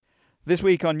This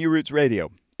week on New Roots Radio,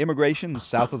 immigration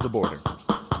south of the border.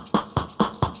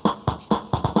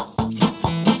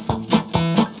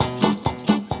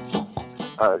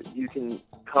 You can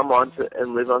come on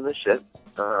and live on the ship.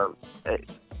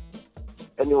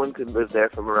 Anyone can live there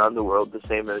from around the world,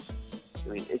 essentially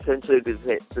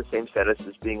the same status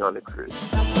as being on a cruise.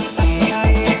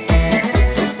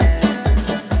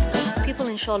 People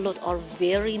in Charlotte are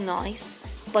very nice,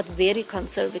 but very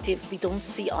conservative. We don't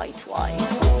see eye to eye.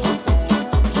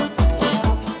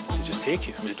 They just take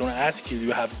you. They don't ask you, do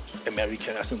you have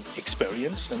American accent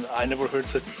experience? And I never heard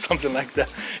something like that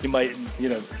in my,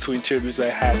 2 interviews I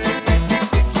had.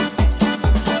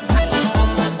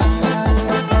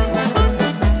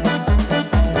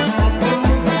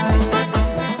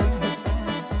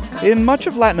 In much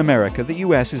of Latin America, the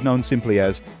U.S. is known simply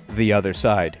as the other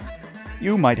side.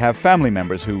 You might have family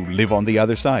members who live on the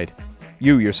other side.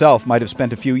 You yourself might have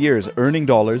spent a few years earning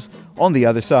dollars on the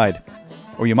other side.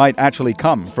 Or you might actually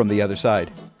come from the other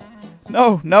side.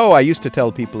 No, I used to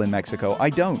tell people in Mexico, I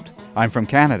don't. I'm from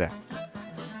Canada.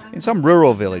 In some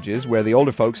rural villages where the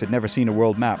older folks had never seen a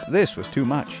world map, this was too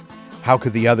much. How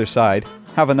could the other side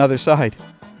have another side?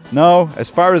 No, as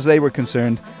far as they were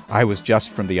concerned, I was just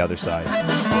from the other side.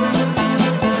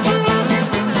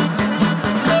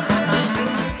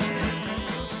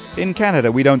 In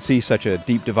Canada, we don't see such a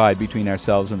deep divide between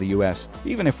ourselves and the U.S.,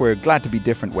 even if we're glad to be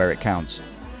different where it counts.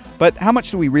 But how much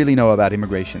do we really know about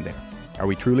immigration there? Are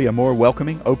we truly a more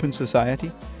welcoming, open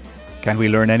society? Can we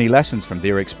learn any lessons from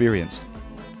their experience?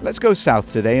 Let's go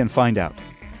south today and find out.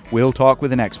 We'll talk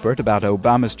with an expert about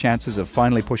Obama's chances of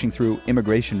finally pushing through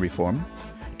immigration reform,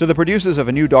 to the producers of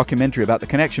a new documentary about the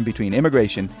connection between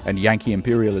immigration and Yankee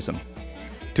imperialism,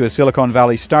 to a Silicon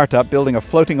Valley startup building a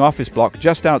floating office block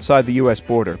just outside the U.S.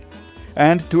 border,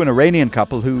 and to an Iranian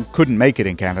couple who couldn't make it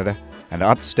in Canada and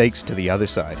upped stakes to the other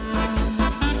side.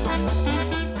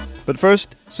 But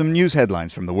first, some news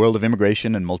headlines from the world of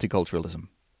immigration and multiculturalism.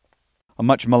 A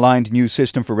much maligned new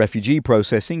system for refugee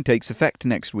processing takes effect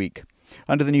next week.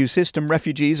 Under the new system,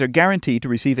 refugees are guaranteed to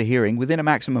receive a hearing within a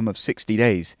maximum of 60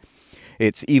 days.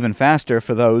 It's even faster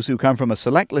for those who come from a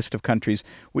select list of countries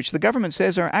which the government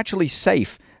says are actually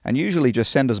safe and usually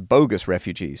just send us bogus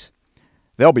refugees.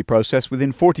 They'll be processed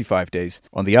within 45 days.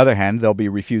 On the other hand, they'll be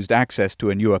refused access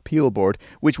to a new appeal board,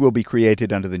 which will be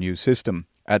created under the new system.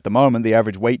 At the moment, the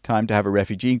average wait time to have a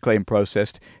refugee claim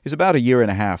processed is about 1.5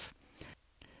 years.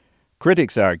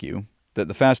 Critics argue that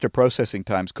the faster processing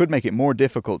times could make it more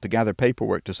difficult to gather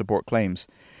paperwork to support claims,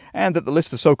 and that the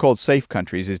list of so-called safe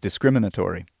countries is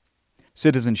discriminatory.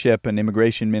 Citizenship and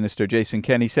Immigration Minister Jason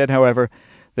Kenney said, however,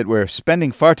 that we're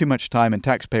spending far too much time and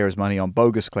taxpayers' money on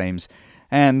bogus claims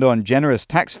and on generous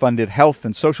tax-funded health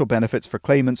and social benefits for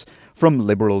claimants from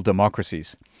liberal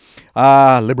democracies.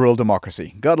 Ah, liberal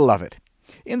democracy. Gotta love it.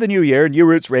 In the new year, New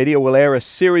Roots Radio will air a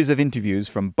series of interviews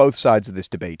from both sides of this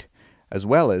debate, as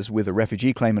well as with a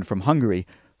refugee claimant from Hungary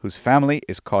whose family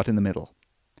is caught in the middle.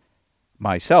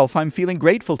 Myself, I'm feeling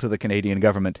grateful to the Canadian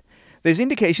government. There's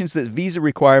indications that visa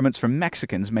requirements for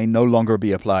Mexicans may no longer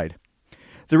be applied.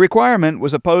 The requirement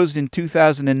was opposed in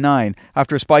 2009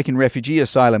 after a spike in refugee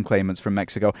asylum claimants from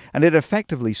Mexico, and it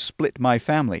effectively split my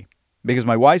family, because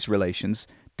my wife's relations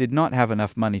did not have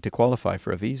enough money to qualify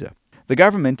for a visa. The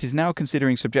government is now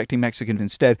considering subjecting Mexicans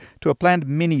instead to a planned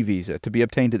mini visa to be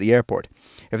obtained at the airport.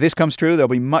 If this comes true, there'll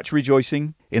be much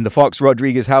rejoicing in the Fox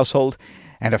Rodriguez household,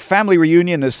 and a family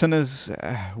reunion as soon as,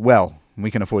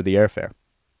 we can afford the airfare.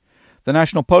 The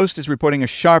National Post is reporting a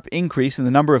sharp increase in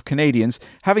the number of Canadians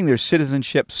having their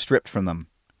citizenship stripped from them.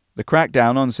 The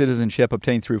crackdown on citizenship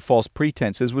obtained through false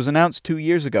pretenses was announced 2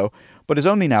 years ago, but has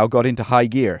only now got into high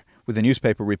gear, with the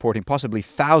newspaper reporting possibly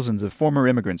thousands of former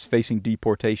immigrants facing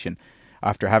deportation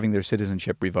after having their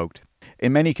citizenship revoked.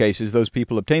 In many cases, those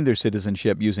people obtained their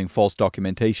citizenship using false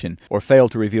documentation or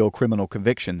failed to reveal criminal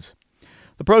convictions.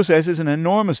 The process is an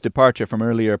enormous departure from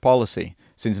earlier policy.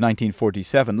 Since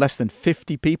 1947, less than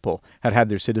 50 people had had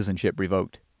their citizenship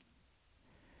revoked.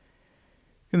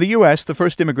 In the U.S., the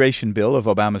first immigration bill of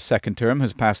Obama's second term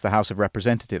has passed the House of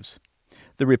Representatives.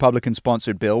 The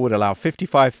Republican-sponsored bill would allow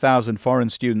 55,000 foreign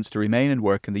students to remain and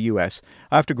work in the U.S.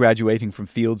 after graduating from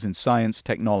fields in science,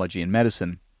 technology, and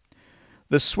medicine.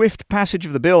 The swift passage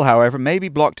of the bill, however, may be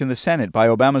blocked in the Senate by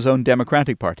Obama's own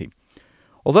Democratic Party.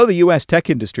 Although the U.S.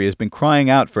 tech industry has been crying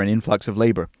out for an influx of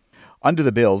labor, under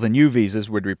the bill, the new visas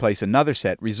would replace another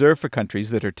set reserved for countries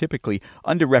that are typically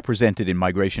underrepresented in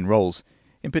migration roles,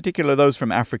 in particular those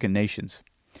from African nations.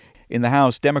 In the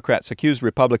House, Democrats accused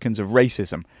Republicans of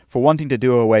racism for wanting to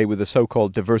do away with the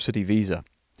so-called diversity visa.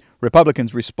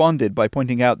 Republicans responded by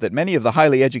pointing out that many of the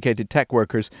highly educated tech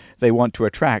workers they want to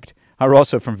attract are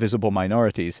also from visible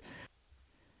minorities,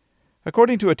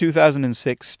 According to a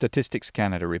 2006 Statistics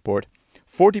Canada report,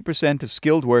 40% of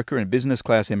skilled worker and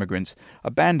business-class immigrants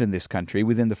abandon this country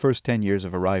within the first 10 years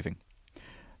of arriving.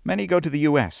 Many go to the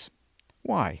U.S.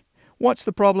 Why? What's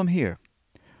the problem here?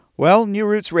 Well, New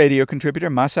Roots Radio contributor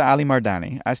Masa Ali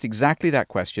Mardani asked exactly that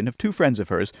question of two friends of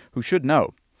hers who should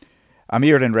know.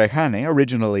 Amir and Reyhaneh,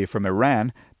 originally from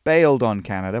Iran, bailed on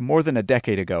Canada more than a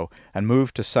decade ago and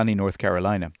moved to sunny North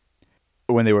Carolina.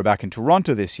 When they were back in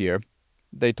Toronto this year,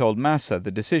 they told Masa the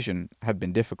decision had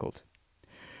been difficult.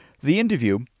 The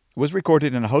interview was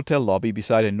recorded in a hotel lobby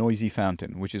beside a noisy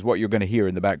fountain, which is what you're going to hear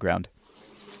in the background.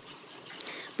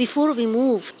 Before we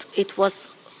moved, it was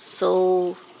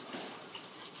so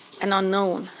an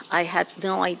unknown. I had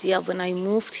no idea. When I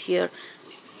moved here,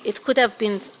 it could have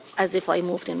been as if I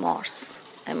moved in Mars.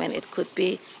 I mean, it could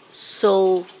be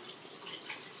so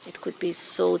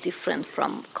different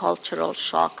from cultural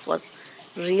shock. Was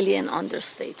really an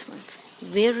understatement.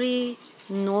 Very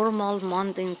normal,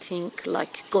 mundane thing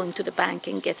like going to the bank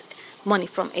and get money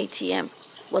from ATM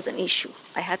was an issue.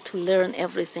 I had to learn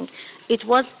everything. It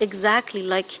was exactly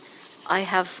like I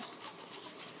have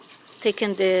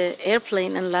taken the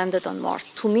airplane and landed on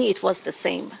Mars. To me, it was the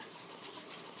same.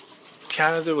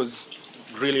 Canada was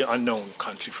really unknown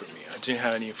country for me. I didn't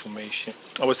have any information.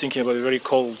 I was thinking about a very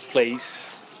cold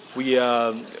place.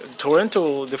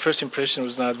 Toronto, the first impression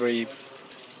was not very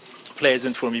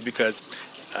pleasant for me because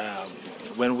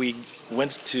when we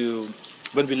left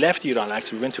Iran,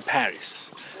 actually, we went to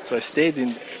Paris. So I stayed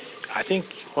in, I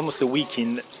think, almost a week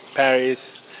in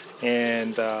Paris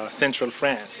and central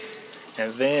France.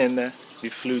 And then we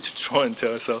flew to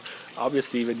Toronto. So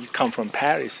obviously, when you come from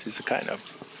Paris, it's a kind of,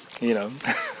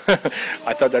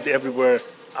 I thought that everywhere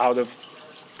out of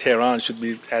Tehran should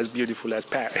be as beautiful as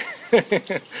Paris.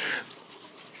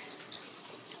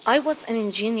 I was an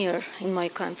engineer in my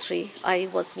country. I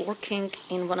was working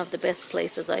in one of the best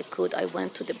places I could. I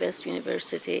went to the best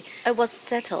university. I was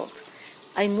settled.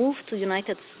 I moved to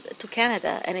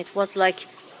Canada, and it was like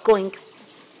going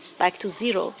back to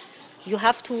zero. You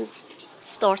have to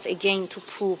start again to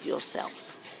prove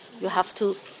yourself.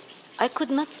 I could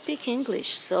not speak English,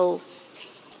 so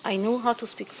I knew how to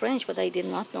speak French, but I did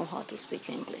not know how to speak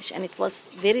English, and it was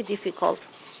very difficult.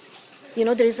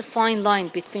 There is a fine line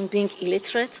between being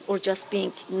illiterate or just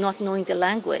being not knowing the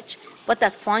language, but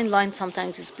that fine line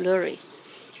sometimes is blurry.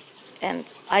 And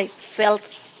I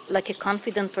felt like a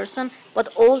confident person, but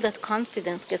all that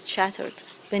confidence gets shattered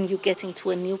when you get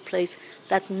into a new place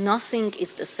that nothing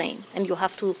is the same, and you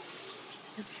have to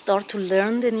start to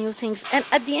learn the new things. And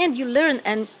at the end, you learn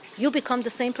and you become the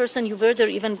same person you were there,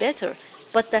 even better.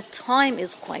 But that time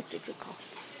is quite difficult.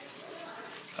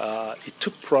 It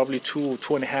took probably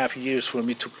 2.5 years for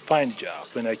me to find a job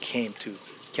when I came to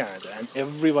Canada. And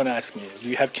everyone asked me, do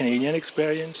you have Canadian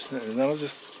experience? And I was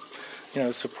just,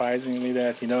 surprisingly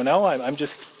that, now I'm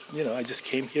just, I just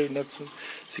came here not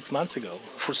 6 months ago.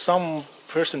 For some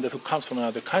person who comes from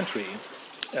another country,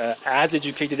 as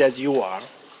educated as you are,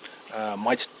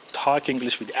 might talk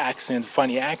English with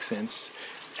funny accents,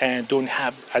 and don't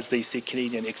have, as they say,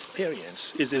 Canadian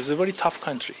experience. It's a very tough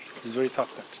country. It's a very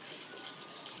tough country.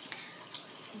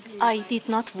 I did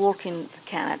not work in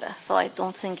Canada, so I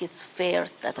don't think it's fair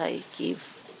that I give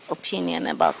opinion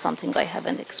about something I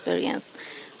haven't experienced.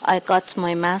 I got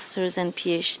my master's and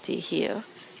PhD here,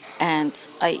 and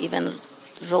I even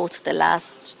wrote the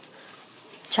last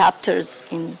chapters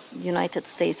in United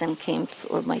States and came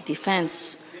for my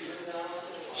defense.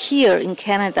 Here in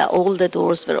Canada, all the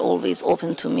doors were always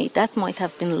open to me. That might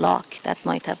have been luck. That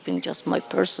might have been just my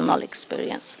personal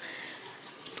experience.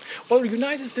 Well,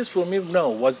 United States for me,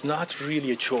 was not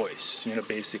really a choice,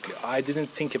 basically. I didn't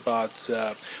think about,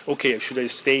 should I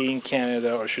stay in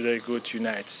Canada or should I go to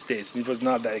United States? It was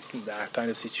not that kind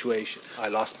of situation. I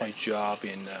lost my job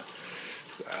in,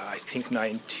 I think,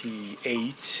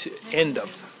 98, end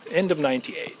of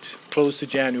 98, close to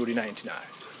January 99.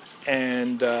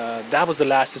 And that was the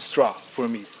last straw for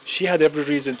me. She had every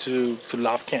reason to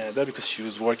love Canada because she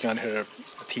was working on her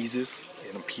thesis,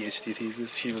 PhD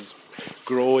thesis. She was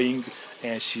growing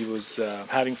and she was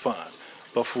having fun.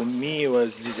 But for me, it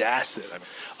was disaster.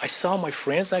 I saw my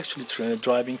friends actually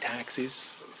driving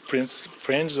taxis.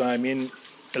 Friends, I mean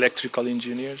electrical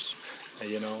engineers,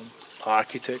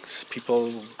 architects,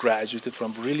 people graduated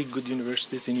from really good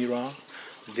universities in Iran.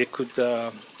 They could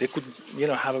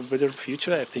have a better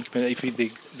future, I think, if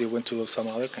they went to some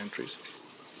other countries.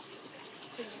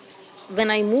 When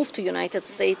I moved to United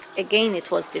States, again,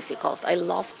 it was difficult. I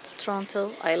loved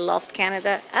Toronto. I loved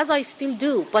Canada, as I still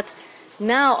do. But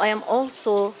now I am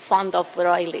also fond of where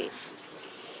I live.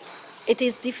 It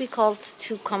is difficult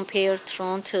to compare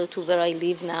Toronto to where I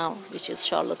live now, which is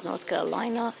Charlotte, North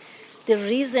Carolina. The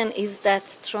reason is that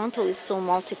Toronto is so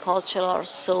multicultural,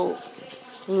 so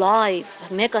live,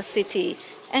 mega city,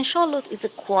 and Charlotte is a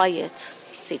quiet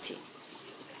city.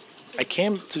 I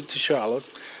came to Charlotte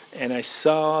and I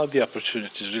saw the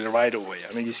opportunities right away.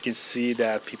 I mean, you can see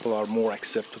that people are more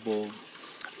acceptable.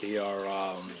 They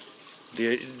are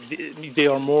they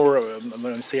are more.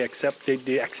 When I say accept,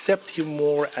 they accept you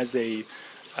more as a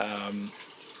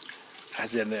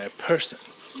person.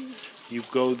 You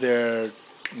go there,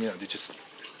 they just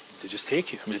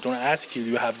take you. I mean, they don't ask you. Do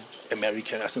you have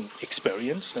American as an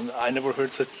experience? And I never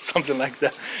heard something like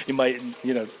that in my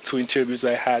 2 interviews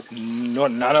I had.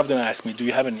 None of them asked me, do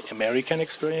you have an American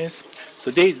experience?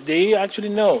 So they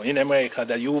actually know in America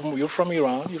that you're from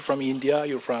Iran, you're from India,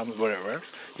 you're from wherever.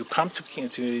 You come to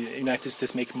the United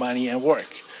States, make money and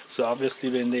work. So obviously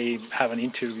when they have an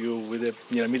interview with a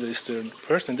Middle Eastern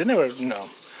person, they never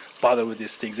bother with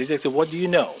these things. They just say, what do you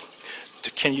know?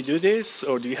 Can you do this,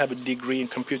 or do you have a degree in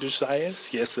computer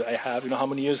science? Yes, I have. How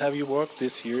many years have you worked?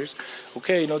 This years.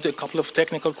 Okay, a couple of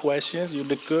technical questions. You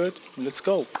look good. Let's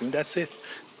go. And that's it.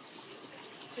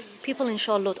 People in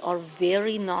Charlotte are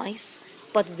very nice,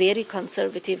 but very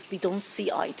conservative. We don't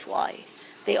see eye to eye.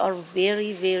 They are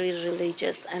very, very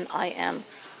religious, and I am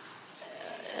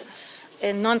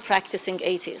a non-practicing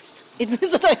atheist. It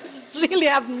means that I really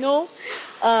have no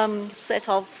set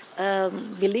of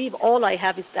belief. All I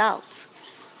have is doubt.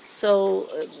 So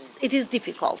it is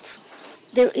difficult.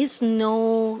 There is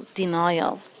no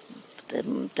denial.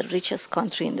 The richest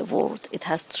country in the world, it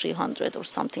has 300 or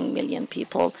something million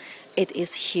people. It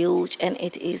is huge, and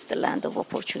it is the land of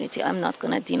opportunity. I'm not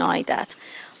going to deny that.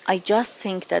 I just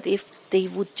think that if they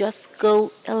would just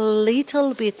go a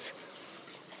little bit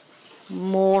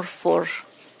more for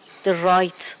the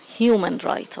right, human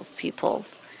right of people,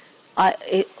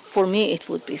 for me it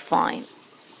would be fine.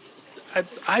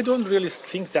 I don't really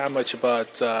think that much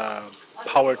about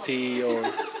poverty or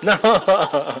no,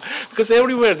 because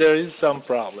everywhere there is some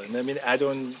problem. I mean, I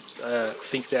don't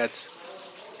think that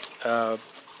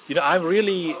I'm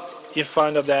really in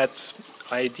front of that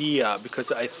idea,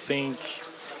 because I think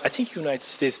United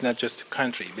States is not just a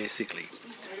country. Basically,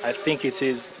 I think it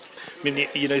is. I mean,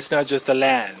 it's not just a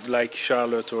land like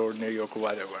Charlotte or New York or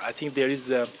whatever. I think there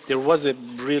was a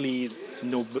really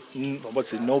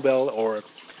Nobel or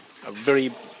a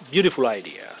very beautiful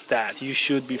idea that you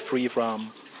should be free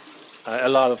from a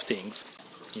lot of things,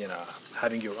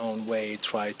 having your own way,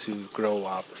 try to grow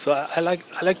up. So I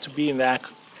like to be in that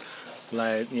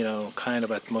kind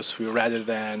of atmosphere, rather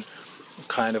than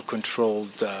kind of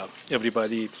controlled.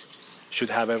 Everybody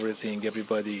should have everything.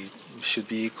 Everybody should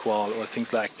be equal, or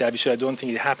things like that. Because I don't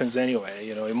think it happens anyway.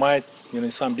 It might,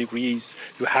 in some degrees,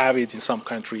 you have it in some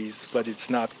countries, but it's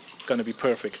not going to be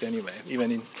perfect anyway, even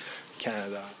in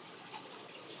Canada.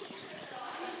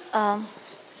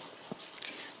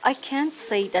 I can't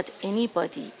say that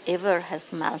anybody ever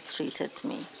has maltreated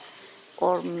me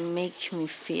or make me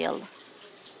feel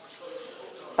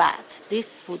bad.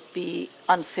 This would be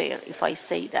unfair if I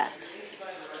say that.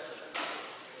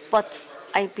 But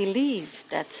I believe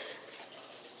that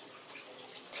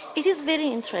it is very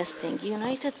interesting.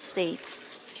 United States,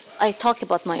 I talk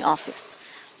about my office.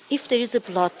 If there is a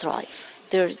blood drive,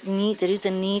 there is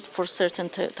a need for certain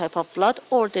type of blood,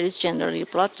 or there is generally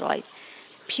blood drive,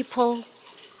 people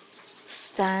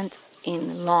stand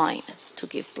in line to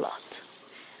give blood.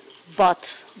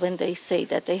 But when they say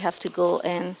that they have to go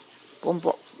and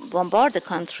bombard the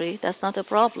country, that's not a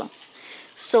problem.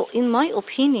 So in my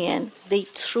opinion, they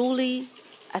truly,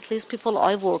 at least people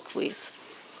I work with,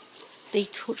 they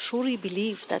truly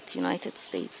believe that the United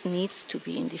States needs to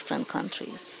be in different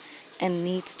countries and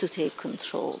needs to take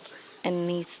control and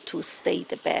needs to stay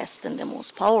the best and the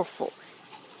most powerful.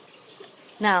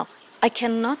 Now, I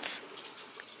cannot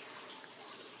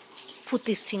put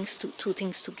these two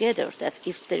things together, that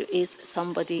if there is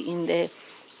somebody in the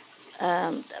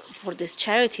for this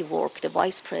charity work, the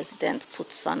vice president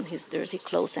puts on his dirty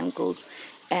clothes and goes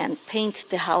and paints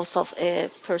the house of a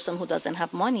person who doesn't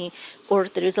have money, or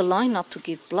there is a lineup to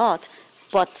give blood,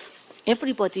 but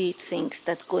everybody thinks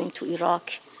that going to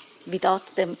Iraq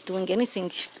without them doing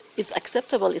anything is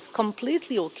acceptable, is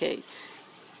completely okay.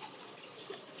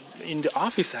 In the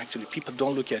office, actually, people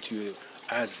don't look at you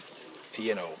as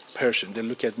Persian. They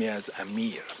look at me as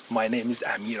Amir. My name is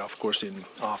Amir, of course, in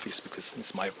office, because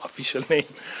it's my official name.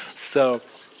 So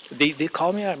they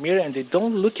call me Amir, and they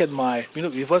don't look at my,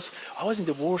 I was in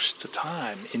the worst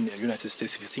time in the United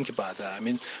States, if you think about that. I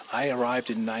mean, I arrived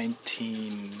in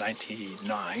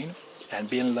 1999, and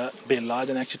Bin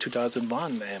Laden, actually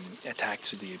 2001,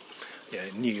 attacked the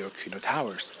New York,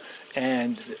 towers.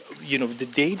 And, the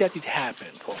day that it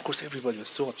happened, of course, everybody was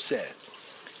so upset.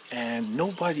 And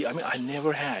nobody, I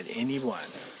never had anyone,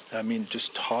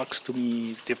 just talks to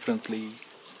me differently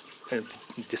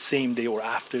the same day or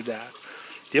after that.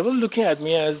 They were looking at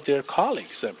me as their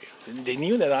colleagues. They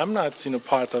knew that I'm not,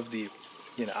 part of the,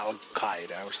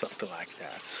 Al-Qaeda or something like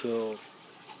that. So.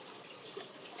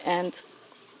 And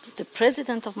the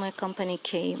president of my company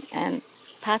came and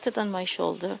patted on my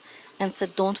shoulder and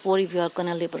said, "Don't worry, we are going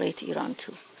to liberate Iran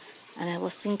too." And I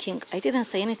was thinking, I didn't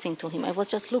say anything to him. I was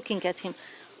just looking at him.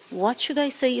 What should I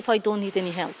say if I don't need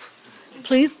any help?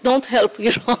 Please don't help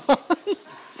Iran.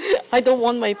 I don't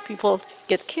want my people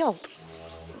get killed.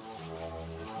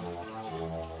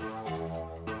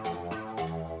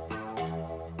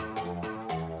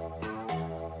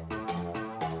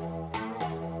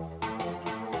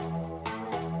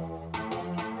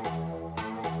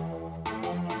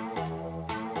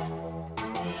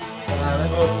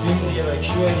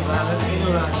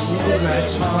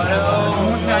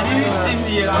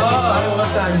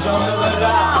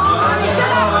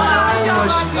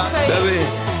 ببین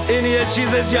این یه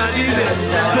چیز جدیده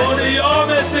دنیا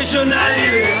مثلشو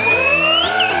ندیده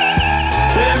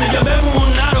میگم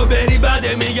بمون نرو بری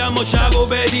بده میگم ما شب و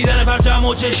بدیدن پرچم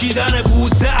و چشیدن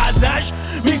بوسه ازش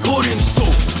میکنیم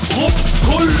صبح خب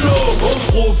کلو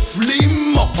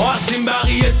قفلیم ما هستیم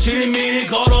بقیه چیری میری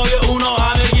کارای اونا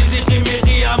همه گیزی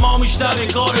خیمیقی اما میشتر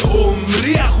کار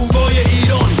عمری خوبای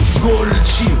ایرانی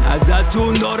گلچین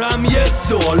ازتون دارم یه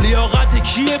سوال لیاقت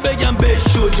کیه بگم به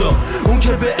شجا اون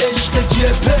که به عشق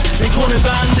جبه میکنه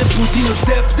بند پوتین و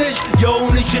سفتش یا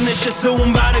اونی که نشسته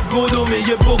اون بر گدو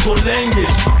میگه بکن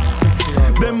لنگش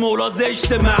به مولا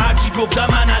زشته من هرچی گفتم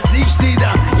من نزدیک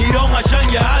دیدم ایران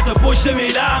قشنگه حتی پشت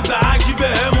میلم به هرکی به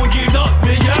همون گیر داد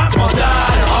میگم ما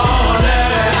در حال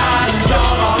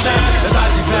انجامه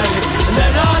وظیفه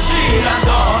نلاشیرن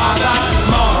تا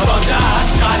اول ما با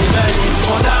دست غریبه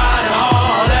ما در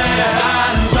حال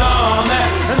انجامه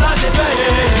وظیفه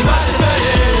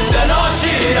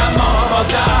نلاشیرن ما با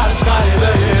دست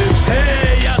غریبه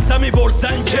هی اصلا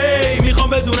میپرسن کی میخوام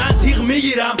بدونن تیغ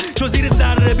میگیرم چو زیر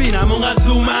سر بینم اونقدر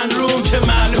زومن روم که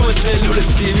معلوم سلول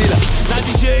سیبیلم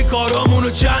نتیجه کارامونو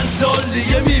چند سال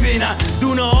دیگه میبینن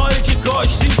دونه هایی که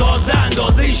کاشتیم تازه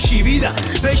اندازه شیویدن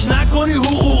بهش نکنی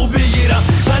حقوق بگیرم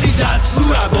ولی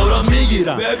دستور بارا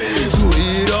میگیرم ببین تو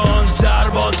ایران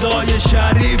سربازای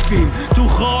شریفیم تو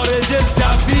خارج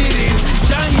سفیریم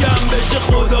جنگم بشه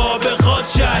خدا بخواد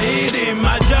شهیدیم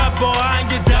عجب با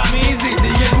هنگ تمیزی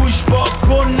دیگه گوش پاک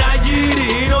کن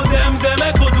نگیری اینو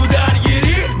زمزمه کن تو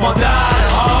درگیری ما در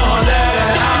حال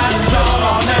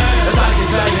انجامه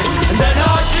وظیفه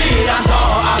نلاشیرن تا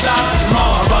ابد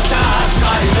ما با دست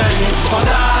غریبه ما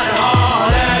در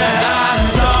حال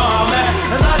انجامه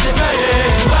وظیفه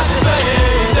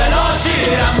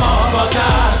نلاشیرن ما با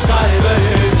دست غریبه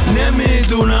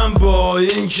نمیدونم با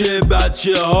این که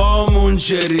بچه هامون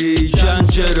چریکن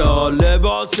چرا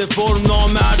لباس فرم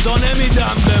نامردا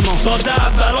نمیدم به ما تازه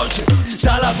اولاشه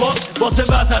طلبات واسه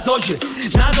وسطاشه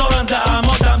ندارن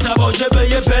زحماتم تباشه به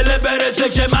یه پله برسه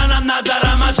که منم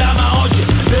نظرم از دمهاشه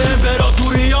به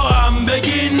امپراتوری ها هم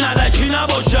بگین ندکی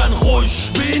نباشن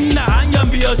خوشبین نهنگم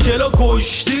بیاد جلو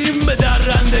کشتیم به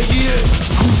درندگی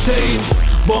کوسه این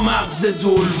با مغز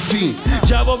دلفین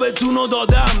جوابتونو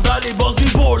دادم ولی باز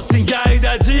میپرسین که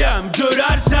ایدتیم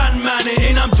جررسن منه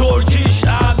اینم ترکیش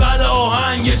اول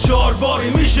آهنگ 4 باری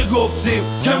میشه گفتیم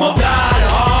که ما در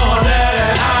حال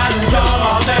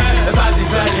انجامه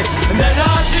وظیفه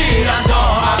نلاشیرن تا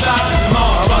ابد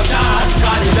ما با دست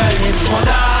غریبه ما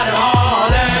در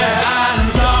حال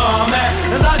انجامه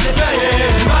وظیفه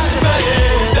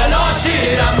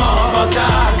نلاشیرن ما با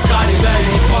دست غریبه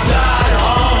ما در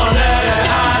حال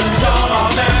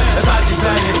انجامه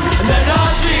وظیفه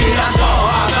نلاشیرن تا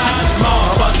ابد ما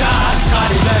با دست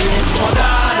غریبه ما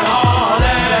در حال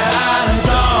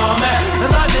انجامه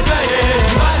وظیفه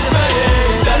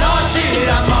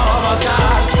نلاشیرن ما با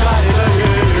دست غریبه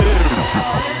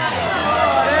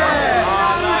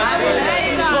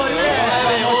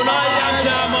اونایی هم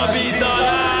که اما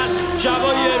بیدارن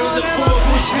شبا یه روز خوب و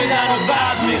گوش میدن و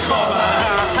بعد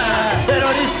میخوابن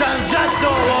تروریستم جد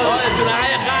آوازتونه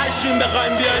های خرشیم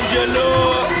بخوایم بیان جلو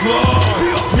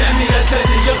نمیرسه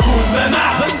دیگه خون به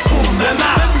مغز خون به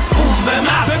مغز خون به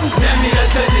مغز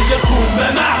نمیرسه دیگه خون به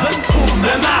مغز خون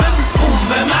به مغز خون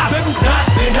به مغز رد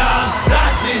میدم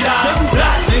رد میدم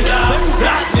رد میدم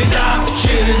رد میدم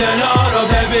شیر دلا رو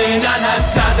ببینن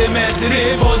از 100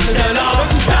 متری بز دلا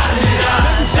در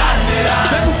میرن در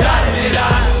میرن در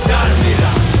میرن در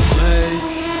میرن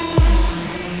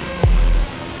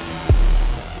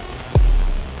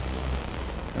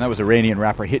And that was Iranian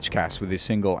rapper Hitchcast with his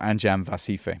single Anjam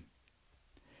Vasife.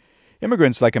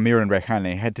 Immigrants like Amir and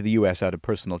Reyhaneh head to the U.S. out of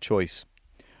personal choice.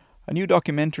 A new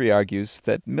documentary argues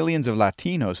that millions of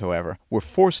Latinos, however, were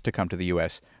forced to come to the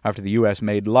U.S. after the U.S.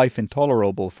 made life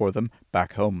intolerable for them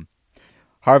back home.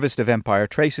 Harvest of Empire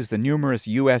traces the numerous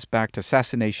U.S.-backed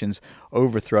assassinations,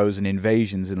 overthrows and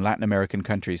invasions in Latin American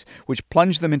countries, which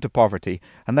plunged them into poverty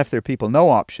and left their people no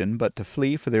option but to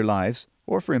flee for their lives,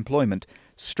 or for employment,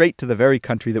 straight to the very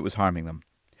country that was harming them.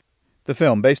 The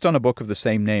film, based on a book of the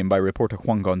same name by reporter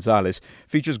Juan Gonzalez,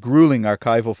 features grueling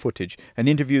archival footage and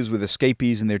interviews with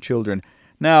escapees and their children,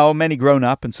 now many grown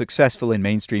up and successful in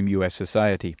mainstream U.S.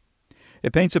 society.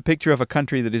 It paints a picture of a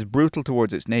country that is brutal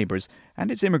towards its neighbors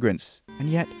and its immigrants, and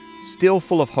yet still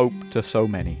full of hope to so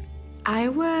many. I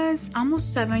was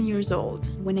almost 7 years old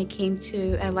when I came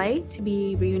to LA to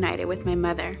be reunited with my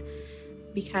mother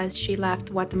because she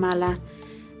left Guatemala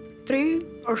 3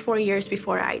 or 4 years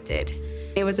before I did.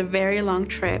 It was a very long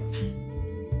trip.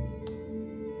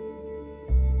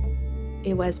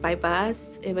 It was by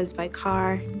bus, it was by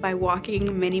car, by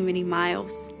walking many, many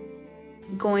miles.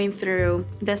 Going through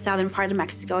the southern part of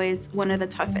Mexico is one of the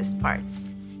toughest parts.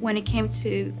 When it came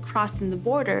to crossing the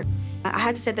border, I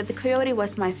had to say that the coyote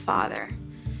was my father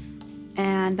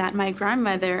and that my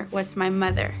grandmother was my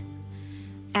mother.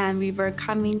 And we were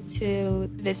coming to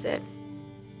visit.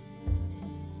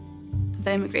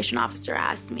 The immigration officer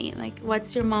asked me, like,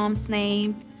 what's your mom's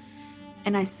name?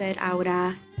 And I said,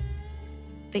 Aura.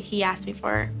 He asked me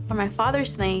for my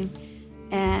father's name,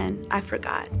 and I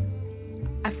forgot.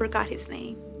 I forgot his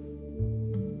name.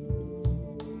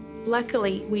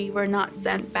 Luckily, we were not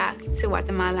sent back to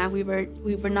Guatemala. We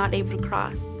were not able to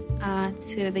cross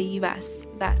to the U.S.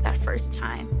 that first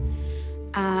time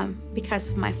because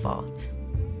of my fault.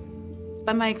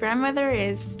 But my grandmother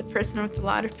is the person with a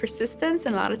lot of persistence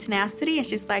and a lot of tenacity, and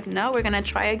she's like, no, we're gonna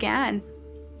try again.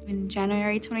 In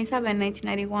January 27,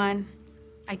 1991,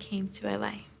 I came to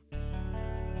LA.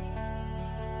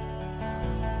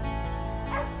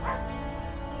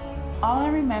 All I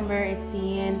remember is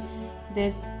seeing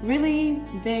this really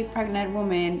big pregnant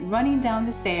woman running down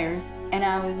the stairs, and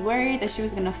I was worried that she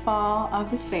was gonna fall off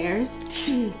the stairs.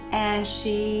 And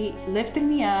she lifted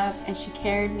me up and she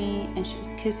carried me and she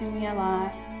was kissing me a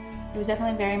lot. It was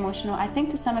definitely very emotional. I think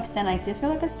to some extent I did feel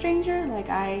like a stranger. Like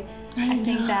I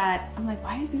think that I'm like,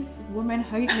 why is this woman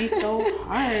hugging me so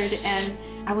hard? And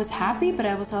I was happy, but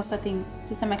I was also, I think,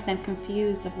 to some extent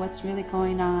confused of what's really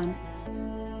going on.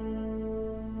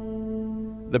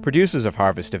 The producers of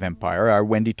Harvest of Empire are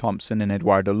Wendy, Thompson and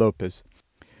Eduardo Lopez.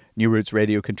 New Roots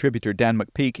radio contributor Dan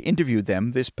McPeak interviewed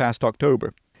them this past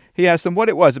October. He asked them what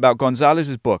it was about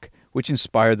Gonzalez's book which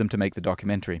inspired them to make the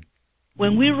documentary.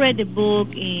 When we read the book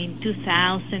in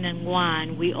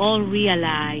 2001, we all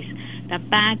realized that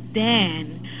back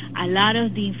then, a lot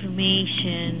of the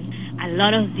information, a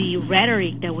lot of the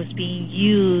rhetoric that was being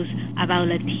used about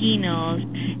Latinos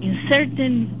in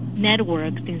certain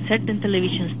networks, in certain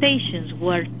television stations,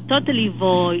 were totally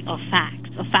void of facts,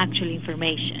 of factual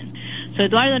information. So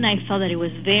Eduardo and I felt that it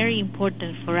was very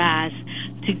important for us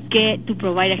to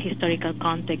provide a historical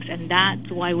context, and that's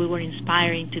why we were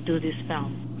inspiring to do this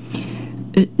film.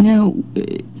 Now,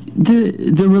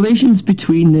 the relations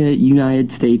between the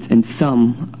United States and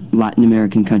some Latin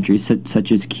American countries,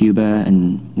 such as Cuba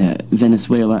and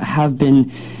Venezuela, have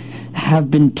been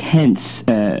tense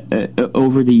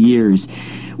over the years.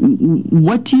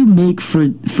 What do you make for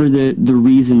the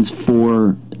reasons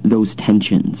for those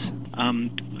tensions?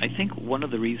 I think one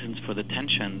of the reasons for the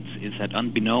tensions is that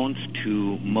unbeknownst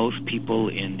to most people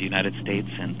in the United States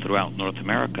and throughout North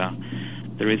America,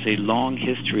 there is a long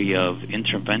history of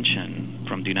intervention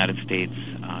from the United States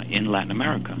in Latin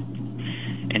America.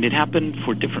 And it happened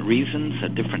for different reasons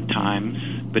at different times,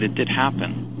 but it did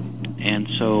happen. And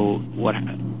so what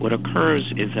occurs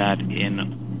is that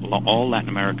in all Latin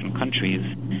American countries,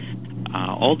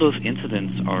 all those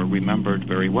incidents are remembered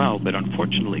very well, but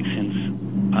unfortunately, since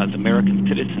as American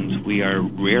citizens, we are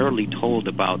rarely told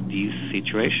about these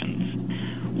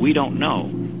situations, we don't know.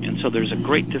 And so there's a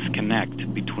great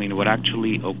disconnect between what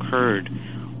actually occurred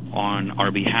on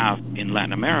our behalf in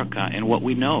Latin America and what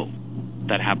we know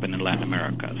that happened in Latin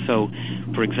America. So,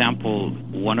 for example,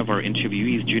 one of our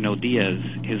interviewees, Junot Diaz,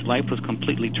 his life was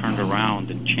completely turned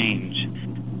around and changed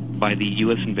by the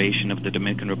U.S. invasion of the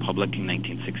Dominican Republic in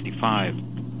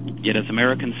 1965. Yet as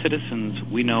American citizens,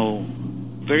 we know,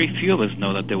 very few of us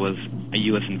know that there was a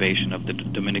U.S. invasion of the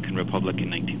Dominican Republic in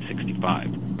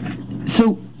 1965.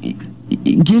 So,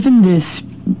 given this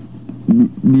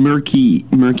murky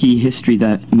history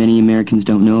that many Americans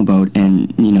don't know about,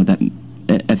 and that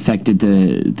affected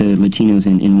the Latinos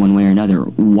in one way or another.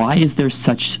 Why is there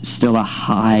still a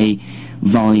high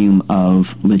volume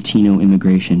of Latino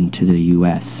immigration to the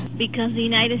U.S.? Because the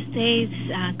United States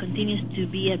continues to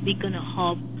be a beacon of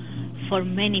hope for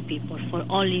many people, for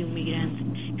all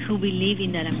immigrants who believe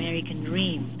in that American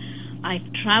dream. I've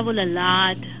traveled a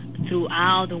lot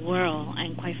throughout the world,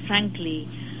 and quite frankly,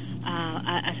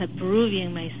 as a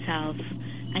Peruvian myself,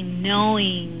 and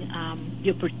knowing the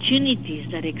opportunities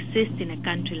that exist in a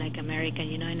country like America.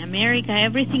 You know, in America,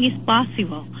 everything is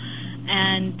possible.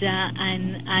 And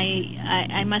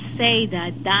I must say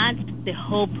that's the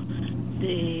hope, and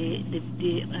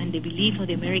the belief of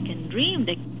the American dream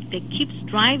that keeps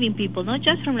driving people, not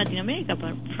just from Latin America,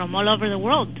 but from all over the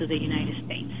world to the United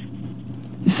States.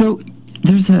 So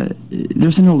there's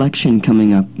an election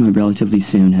coming up relatively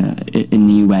soon in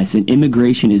the U.S., and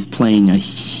immigration is playing a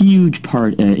huge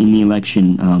part in the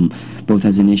election, both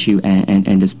as an issue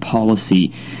and as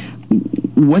policy.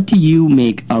 What do you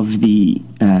make of the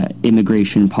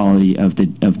immigration policy of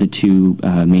the two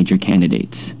major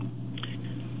candidates?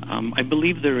 I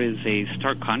believe there is a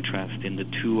stark contrast in the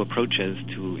two approaches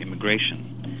to immigration.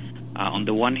 On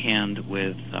the one hand,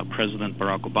 with President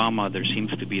Barack Obama, there seems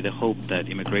to be the hope that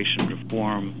immigration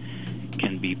reform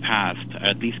can be passed, or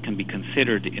at least can be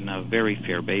considered in a very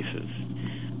fair basis.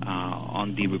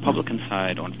 On the Republican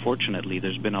side, unfortunately,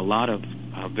 there's been a lot of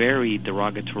very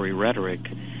derogatory rhetoric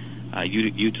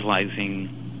utilizing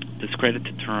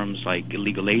discredited terms like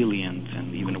illegal aliens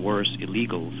and even worse,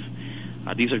 illegals.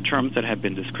 These are terms that have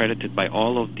been discredited by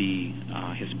all of the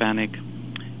Hispanic,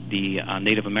 the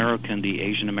Native American, the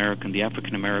Asian American, the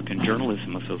African American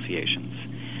journalism associations.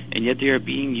 And yet they are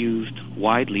being used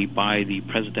widely by the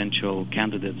presidential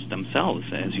candidates themselves,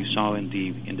 as you saw in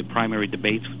the primary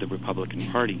debates with the Republican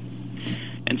Party.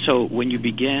 And so when you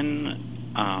begin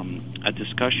a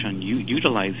discussion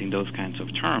utilizing those kinds of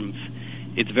terms,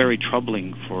 it's very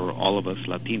troubling for all of us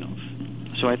Latinos.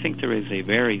 So I think there is a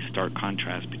very stark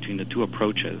contrast between the two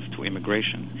approaches to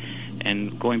immigration.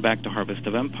 And going back to Harvest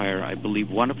of Empire, I believe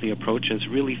one of the approaches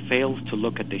really fails to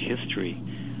look at the history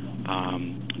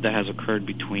that has occurred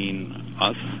between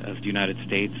us as the United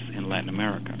States and Latin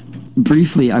America.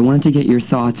 Briefly, I wanted to get your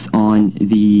thoughts on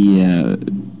the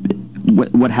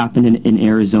what happened in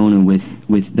Arizona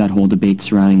with that whole debate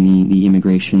surrounding the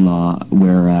immigration law,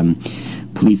 where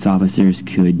police officers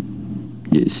could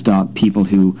stop people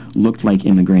who looked like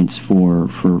immigrants for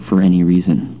any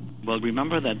reason. Well,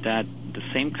 remember that the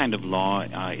same kind of law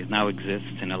now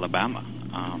exists in Alabama,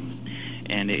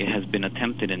 and it has been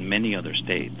attempted in many other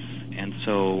states. And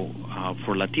so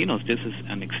for Latinos, this is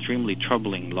an extremely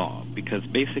troubling law, because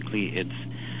basically it's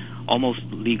almost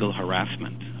legal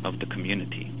harassment of the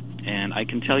community. And I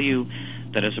can tell you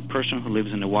that as a person who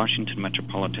lives in the Washington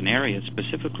metropolitan area,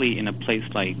 specifically in a place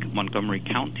like Montgomery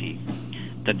County,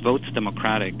 that votes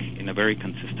Democratic in a very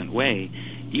consistent way,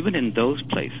 even in those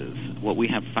places, what we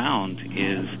have found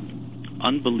is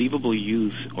unbelievable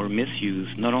use or misuse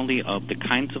not only of the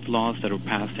kinds of laws that are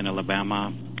passed in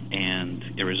Alabama and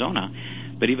Arizona,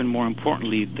 but even more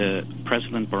importantly, the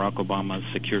President Barack Obama's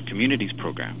Secure Communities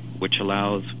program, which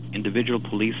allows individual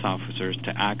police officers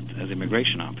to act as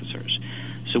immigration officers.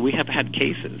 So we have had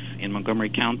cases in Montgomery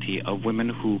County of women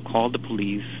who called the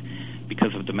police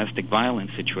because of domestic violence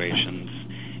situations,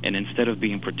 and instead of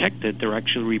being protected, they're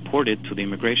actually reported to the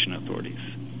immigration authorities.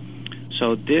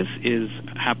 So this is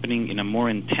happening in a more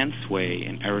intense way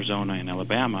in Arizona and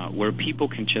Alabama, where people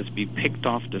can just be picked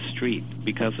off the street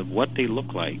because of what they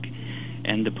look like,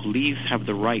 and the police have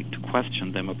the right to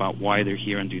question them about why they're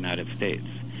here in the United States.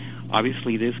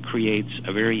 Obviously, this creates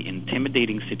a very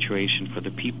intimidating situation for the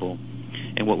people.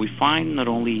 And what we find not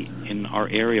only in our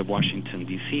area of Washington,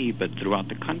 D.C., but throughout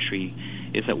the country,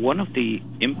 is that one of the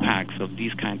impacts of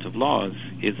these kinds of laws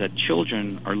is that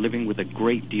children are living with a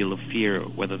great deal of fear,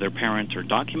 whether their parents are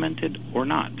documented or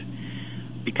not,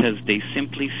 because they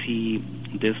simply see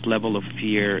this level of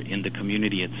fear in the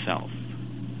community itself.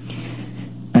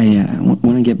 I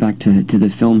want to get back to the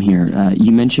film here.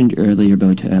 You mentioned earlier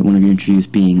about one of your interviews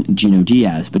being Gino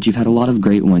Diaz, but you've had a lot of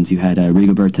great ones. You had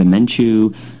Rigoberta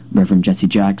Menchú, Reverend Jesse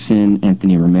Jackson,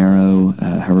 Anthony Romero,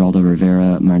 Geraldo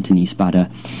Rivera, Martin Espada.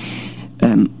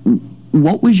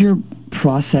 What was your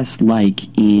process like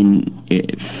in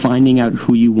finding out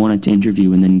who you wanted to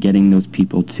interview and then getting those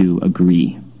people to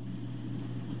agree?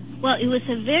 Well, it was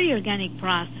a very organic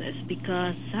process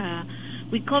because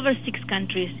we covered 6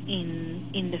 countries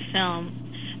in the film.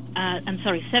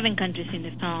 7 countries in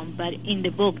the film, but in the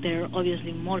book there are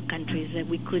obviously more countries that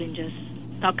we couldn't just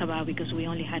talk about because we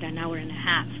only had an hour and a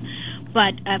half.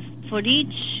 But for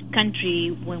each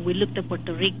country, when we looked at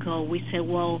Puerto Rico, we said,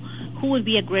 well, who would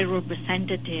be a great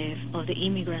representative of the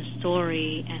immigrant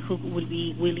story and who would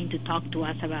be willing to talk to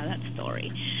us about that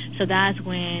story. So that's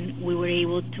when we were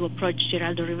able to approach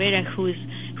Geraldo Rivera, who's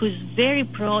very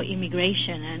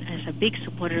pro-immigration and is a big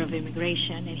supporter of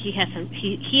immigration, and he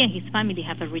and his family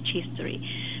have a rich history.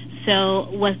 So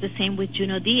it was the same with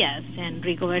Juno Diaz and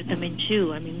Rigoberta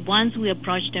Menchú. I mean, once we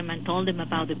approached them and told them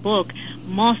about the book,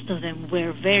 most of them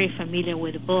were very familiar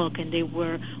with the book, and they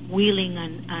were willing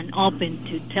and open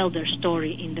to tell their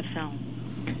story in the film.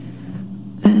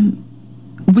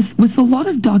 With a lot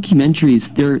of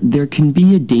documentaries, there can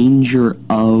be a danger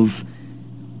of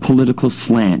political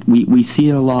slant. We see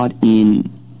it a lot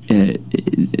in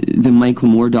the Michael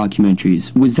Moore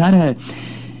documentaries. Was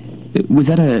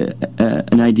that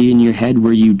an idea in your head?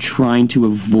 Were you trying to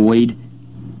avoid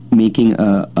making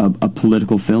a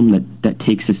political film that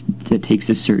takes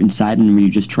a certain side, and were you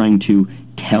just trying to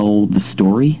tell the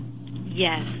story?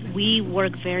 Yes, we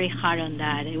worked very hard on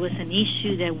that. It was an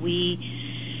issue that we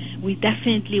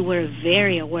definitely were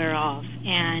very aware of.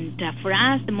 And for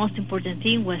us, the most important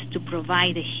thing was to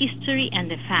provide the history and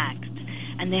the facts,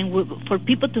 and then for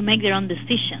people to make their own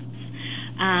decisions.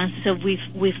 So we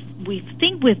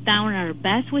think we've done our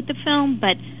best with the film,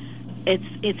 but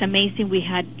it's amazing. We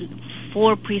had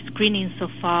 4 pre-screenings so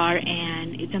far,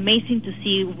 and it's amazing to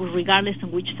see, regardless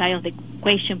of which side of the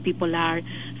equation people are,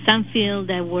 some feel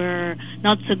that we're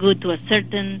not so good to a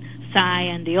certain side,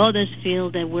 and the others feel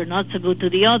that we're not so good to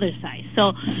the other side.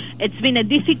 So it's been a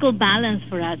difficult balance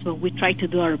for us, but we try to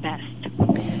do our best.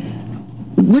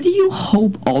 What do you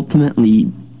hope ultimately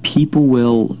people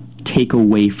will take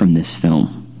away from this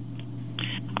film?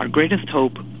 Our greatest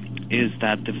hope is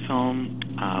that the film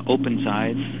opens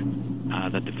eyes,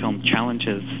 that the film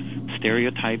challenges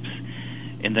stereotypes,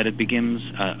 and that it begins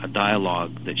a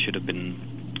dialogue that should have been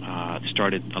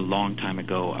started a long time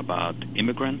ago about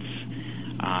immigrants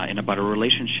and about a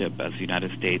relationship as the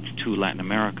United States to Latin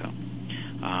America.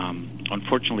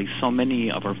 Unfortunately, so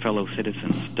many of our fellow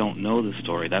citizens don't know the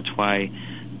story. That's why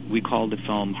we call the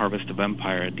film Harvest of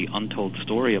Empire the untold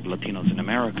story of Latinos in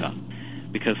America,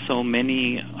 because so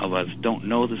many of us don't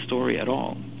know the story at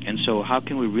all. And so how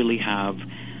can we really have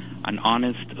an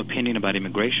honest opinion about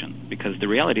immigration? Because the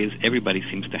reality is everybody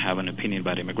seems to have an opinion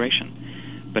about immigration.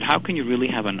 But how can you really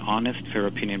have an honest, fair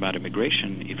opinion about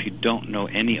immigration if you don't know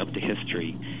any of the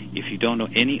history, if you don't know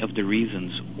any of the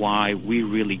reasons why we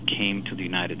really came to the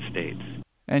United States?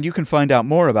 And you can find out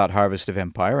more about Harvest of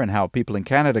Empire and how people in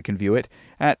Canada can view it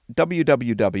at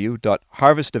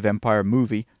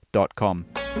www.harvestofempiremovie.com.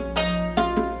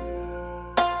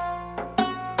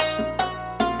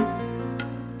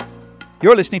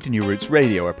 You're listening to New Roots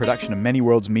Radio, a production of Many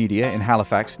Worlds Media in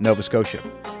Halifax, Nova Scotia.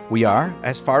 We are,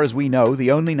 as far as we know,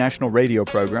 the only national radio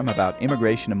program about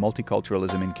immigration and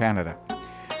multiculturalism in Canada.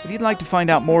 If you'd like to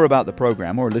find out more about the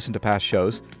program or listen to past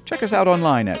shows, check us out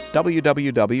online at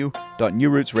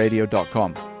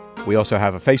www.newrootsradio.com. We also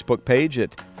have a Facebook page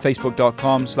at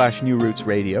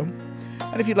facebook.com/newrootsradio.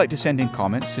 And if you'd like to send in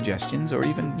comments, suggestions, or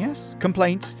even,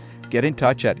 complaints, get in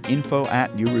touch at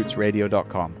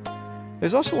info@newrootsradio.com.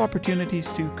 There's also opportunities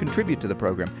to contribute to the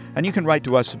program, and you can write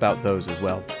to us about those as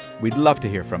well. We'd love to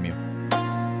hear from you.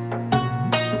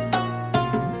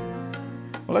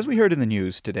 Well, as we heard in the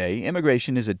news today,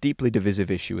 immigration is a deeply divisive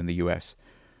issue in the U.S.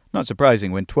 Not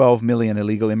surprising when 12 million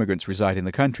illegal immigrants reside in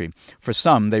the country. For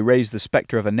some, they raise the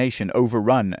specter of a nation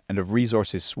overrun and of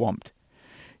resources swamped.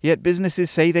 Yet businesses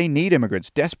say they need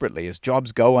immigrants desperately as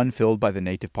jobs go unfilled by the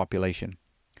native population.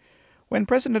 When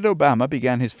President Obama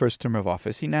began his first term of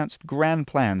office, he announced grand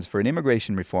plans for an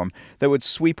immigration reform that would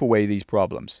sweep away these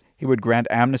problems. He would grant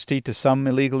amnesty to some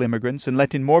illegal immigrants and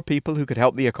let in more people who could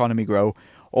help the economy grow,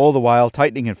 all the while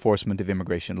tightening enforcement of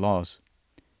immigration laws.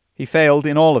 He failed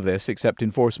in all of this except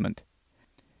enforcement.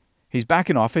 He's back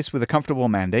in office with a comfortable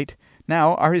mandate.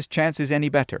 Now, are his chances any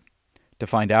better? To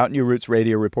find out, New Roots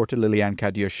Radio reporter Liliane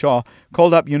Kadir-Shaw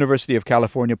called up University of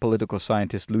California political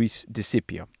scientist Louis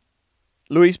DeSipio.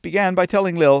 Luis began by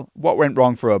telling Lil what went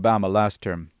wrong for Obama last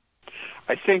term.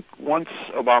 I think once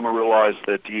Obama realized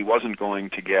that he wasn't going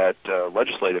to get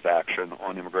legislative action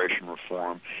on immigration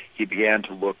reform, he began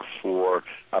to look for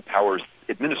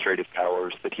administrative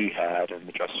powers that he had and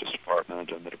the Justice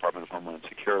Department and the Department of Homeland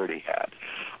Security had.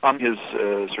 His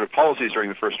sort of policies during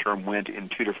the first term went in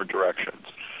 2 different directions.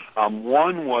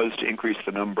 One was to increase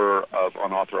the number of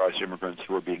unauthorized immigrants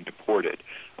who were being deported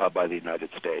by the United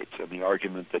States. And the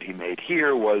argument that he made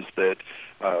here was that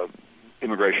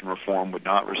immigration reform would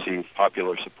not receive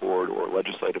popular support or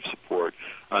legislative support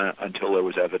until there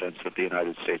was evidence that the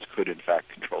United States could, in fact,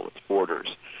 control its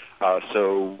borders.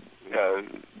 So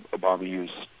Obama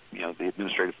used the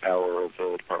administrative power of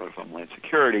the Department of Homeland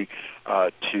Security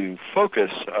to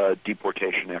focus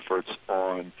deportation efforts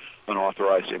on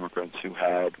unauthorized immigrants who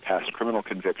had past criminal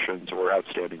convictions or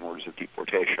outstanding orders of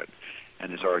deportation.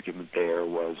 And his argument there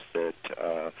was that,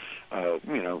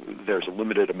 there's a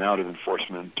limited amount of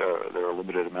enforcement, there are a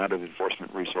limited amount of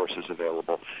enforcement resources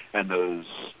available, and those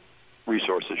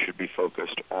resources should be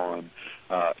focused on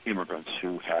immigrants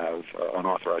who have,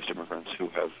 unauthorized immigrants who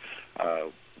have,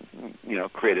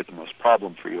 created the most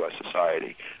problem for U.S.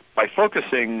 society. By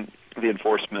focusing the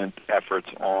enforcement efforts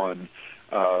on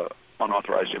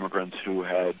unauthorized immigrants who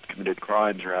had committed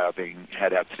crimes or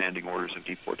had outstanding orders of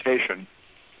deportation,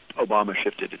 Obama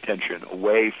shifted attention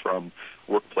away from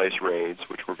workplace raids,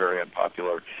 which were very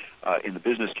unpopular in the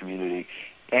business community,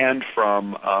 and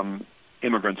from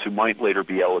immigrants who might later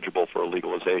be eligible for a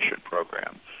legalization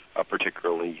program,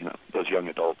 particularly those young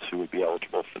adults who would be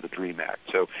eligible for the DREAM Act.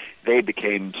 So they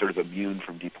became sort of immune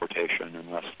from deportation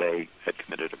unless they had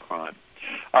committed a crime.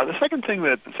 The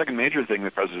second major thing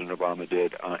that President Obama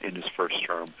did in his first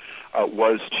term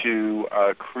was to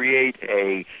create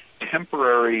a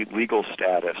temporary legal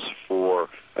status for,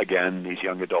 again, these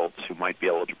young adults who might be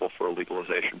eligible for a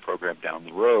legalization program down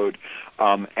the road.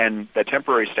 And that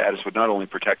temporary status would not only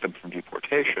protect them from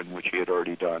deportation, which he had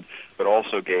already done, but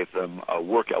also gave them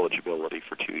work eligibility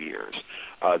for 2 years.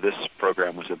 This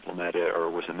program was implemented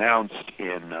or was announced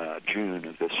in June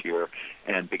of this year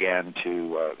and began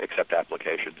to accept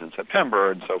applications in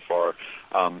September. And so far,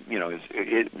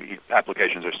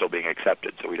 applications are still being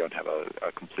accepted, so we don't have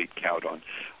a complete count on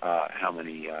how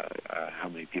many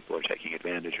people are taking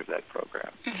advantage of that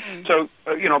program. Mm-hmm. So,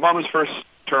 Obama's first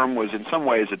term was in some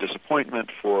ways a disappointment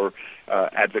for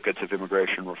advocates of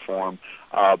immigration reform,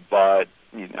 but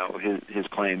his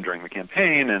claim during the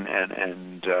campaign, and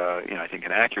I think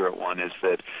an accurate one, is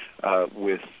that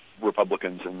with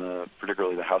Republicans in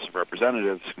particularly the House of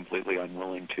Representatives completely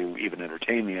unwilling to even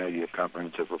entertain the idea of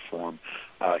comprehensive reform,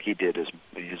 his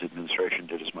administration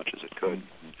did as much as it could.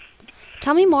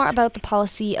 Tell me more about the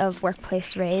policy of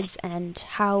workplace raids and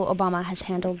how Obama has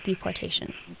handled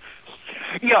deportation.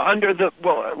 Yeah,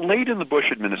 late in the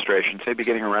Bush administration, say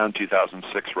beginning around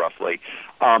 2006 roughly,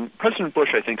 President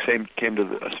Bush, I think, came to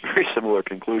a very similar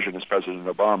conclusion as President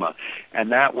Obama,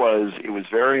 and that was it was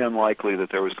very unlikely that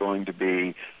there was going to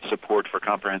be support for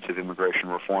comprehensive immigration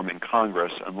reform in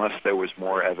Congress unless there was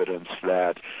more evidence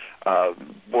that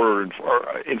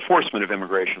enforcement of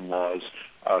immigration laws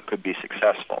could be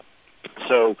successful.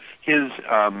 So his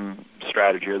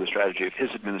strategy, or the strategy of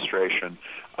his administration,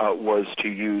 was to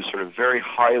use sort of very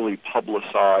highly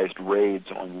publicized raids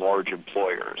on large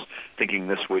employers, thinking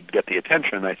this would get the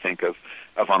attention, I think, of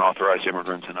unauthorized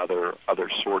immigrants and other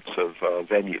sorts of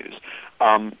venues.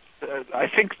 I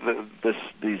think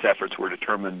these efforts were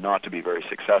determined not to be very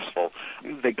successful.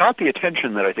 They got the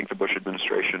attention that I think the Bush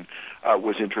administration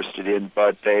was interested in,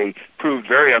 but they proved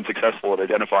very unsuccessful at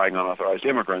identifying unauthorized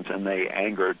immigrants, and they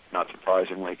angered, not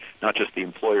surprisingly, not just the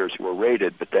employers who were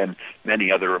raided, but then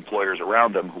many other employers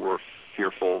around them who were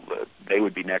fearful that they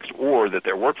would be next, or that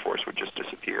their workforce would just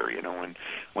disappear,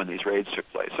 when these raids took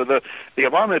place. So the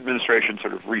Obama administration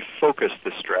sort of refocused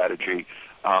this strategy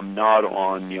not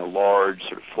on large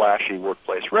sort of flashy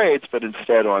workplace raids, but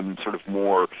instead on sort of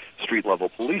more street-level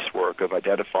police work of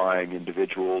identifying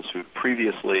individuals who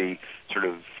previously sort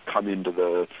of come into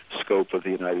the scope of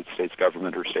the United States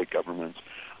government or state governments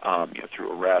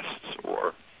through arrests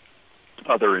or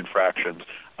other infractions,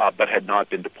 but had not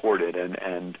been deported,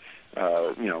 and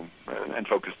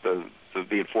focused the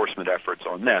enforcement efforts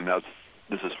on them. Now,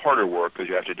 this is harder work because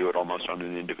you have to do it almost on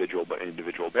an individual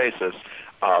basis.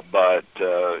 But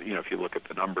if you look at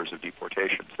the numbers of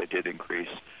deportations, they did increase.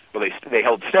 Well, they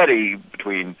held steady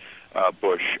between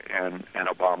Bush and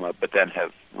Obama, but then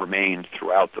have remained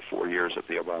throughout the 4 years of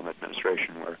the Obama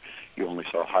administration, where you only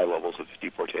saw high levels of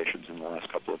deportations in the last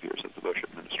couple of years of the Bush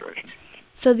administration.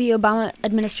 So the Obama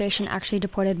administration actually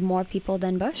deported more people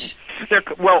than Bush?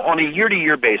 On a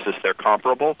year-to-year basis, they're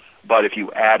comparable, but if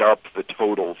you add up the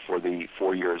total for the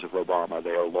 4 years of Obama,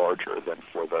 they are larger than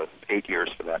for the 8 years,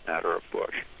 for that matter, of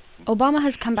Bush. Obama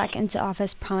has come back into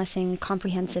office promising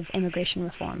comprehensive immigration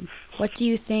reform. What do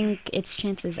you think its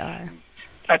chances are?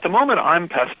 At the moment, I'm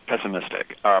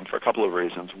pessimistic for a couple of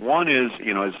reasons. One is,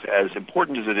 as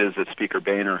important as it is that Speaker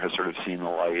Boehner has sort of seen the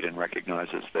light and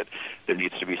recognizes that there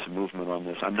needs to be some movement on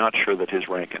this, I'm not sure that his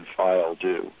rank and file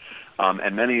do.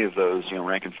 And many of those,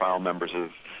 rank and file members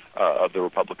of the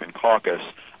Republican caucus,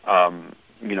 have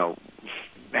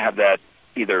that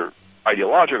either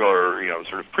ideological or,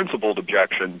 sort of principled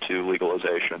objection to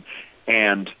legalization,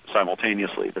 and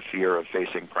simultaneously the fear of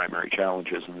facing primary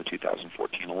challenges in the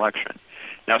 2014 election.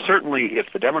 Now, certainly,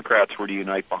 if the Democrats were to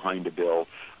unite behind a bill,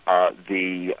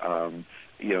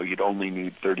 you'd only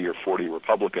need 30 or 40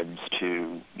 Republicans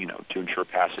to ensure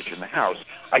passage in the House.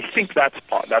 I think that's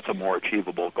a more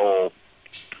achievable goal.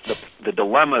 The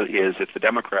dilemma is if the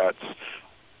Democrats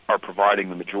are providing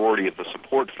the majority of the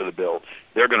support for the bill,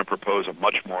 they're going to propose a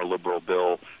much more liberal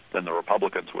bill than the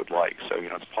Republicans would like. So,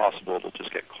 it's possible it'll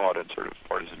just get caught in sort of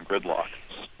partisan gridlock.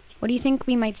 What do you think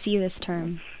we might see this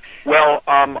term? Well,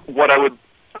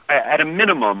 at a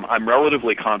minimum, I'm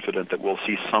relatively confident that we'll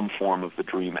see some form of the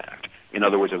DREAM Act. In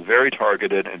other words, a very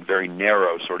targeted and very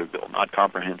narrow sort of bill, not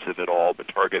comprehensive at all, but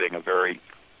targeting a very,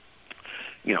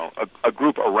 a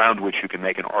group around which you can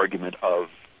make an argument of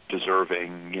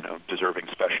deserving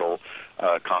special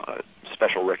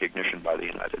recognition by the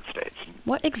United States.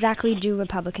 What exactly do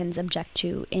Republicans object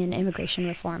to in immigration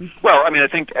reform? Well, I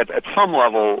think at some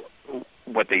level,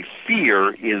 what they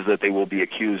fear is that they will be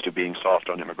accused of being soft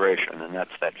on immigration, and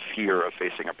that's that fear of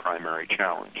facing a primary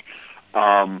challenge.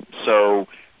 So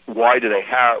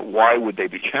why would they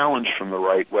be challenged from the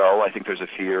right? Well, I think there's a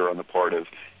fear on the part of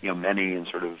many in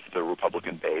sort of the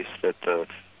Republican base that the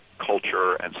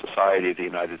culture and society of the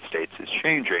United States is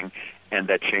changing, and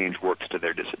that change works to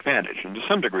their disadvantage. And to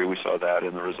some degree, we saw that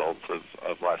in the results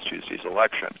of last Tuesday's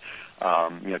election.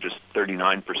 Just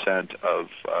 39% of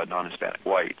non-Hispanic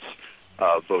whites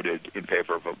voted in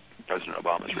favor of President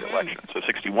Obama's reelection. So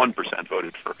 61%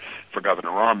 voted for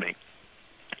Governor Romney,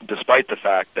 despite the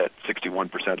fact that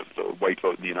 61% of the white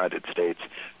vote in the United States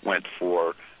went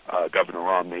for Governor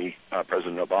Romney.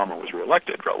 President Obama was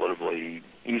reelected relatively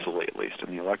easily, at least in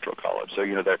the Electoral College. So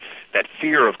that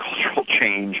fear of cultural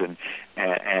change and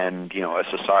a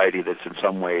society that's in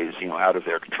some ways out of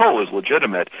their control is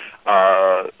legitimate.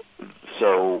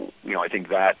 So I think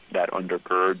that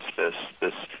undergirds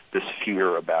this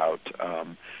fear about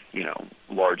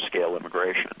large-scale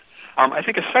immigration. I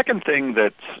think a second thing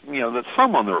that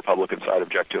some on the Republican side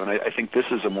object to, and I think this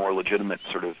is a more legitimate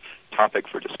sort of topic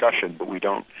for discussion, but we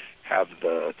don't have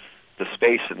the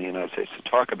space in the United States to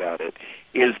talk about it,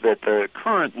 is that the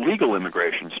current legal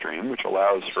immigration stream, which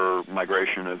allows for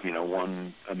migration of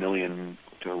 1 million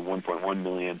to 1.1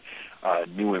 million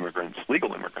new immigrants,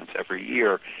 legal immigrants every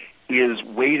year, is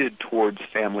weighted towards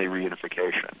family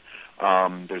reunification.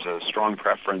 There's a strong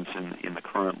preference in the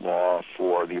current law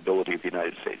for the ability of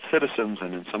United States citizens,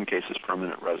 and in some cases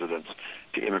permanent residents,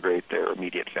 to immigrate their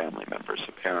immediate family members,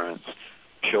 so parents,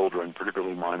 children,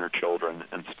 particularly minor children,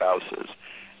 and spouses.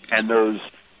 And those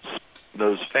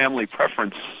family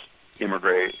preference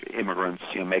immigrants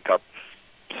make up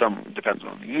some, depends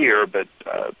on the year, but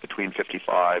between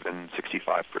 55 and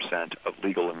 65% of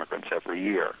legal immigrants every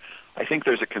year. I think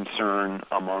there's a concern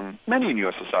among many in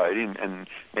U.S. society, and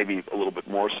maybe a little bit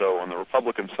more so on the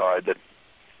Republican side,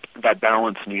 that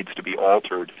balance needs to be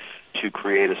altered to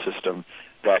create a system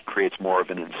that creates more of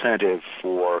an incentive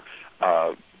for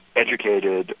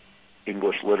educated,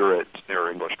 English literate,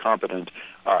 or English competent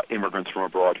immigrants from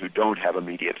abroad who don't have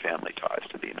immediate family ties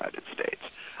to the United States.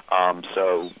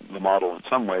 So the model in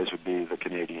some ways would be the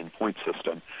Canadian point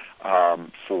system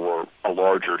for a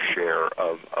larger share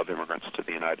of immigrants to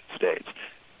the United States.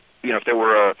 If there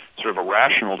were a sort of a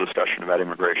rational discussion about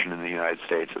immigration in the United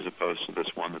States as opposed to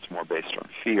this one that's more based on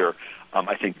fear,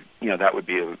 I think that would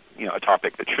be a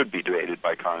topic that should be debated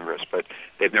by Congress, but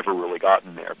they've never really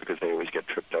gotten there because they always get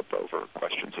tripped up over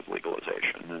questions of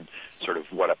legalization and sort of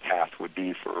what a path would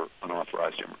be for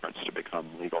unauthorized immigrants to become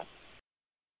legal.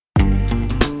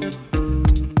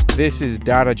 This is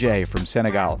Dara J from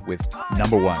Senegal with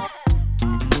Number One.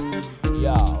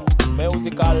 Yo,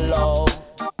 musical love.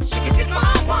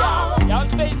 Yo,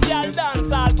 spécial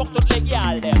dancehall pour toutes les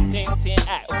gals them. Sing,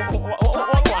 hey,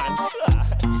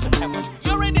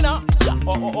 you ready now?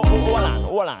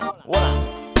 Hold on.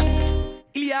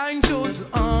 Il y a une chose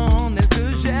en elle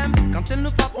que j'aime. Quand elle nous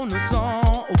frappe, on ne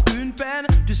sent aucune peine.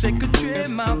 Tu sais que tu es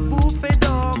ma bouffée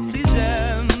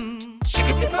d'oxygène.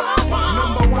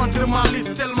 Number one de ma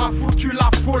liste, elle m'a foutu la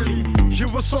folie. Je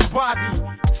veux son body,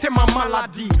 c'est ma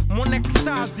maladie. Mon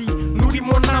extasie nourrit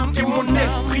mon âme et mon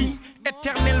esprit.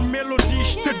 Éternelle mélodie,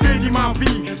 je te dédie ma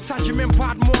vie. Ça j'ai même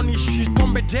pas de money, je suis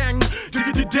tombé dingue.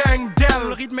 Dingue d'elle,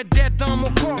 le rythme est dead dans mon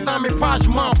corps, dans mes pages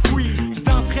m'enfuis. Je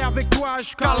danserai avec toi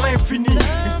jusqu'à l'infini.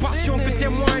 Une passion que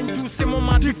témoigne tous ces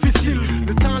moments difficiles.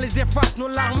 Le temps les efface, nos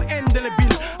larmes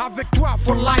indélébiles. Avec toi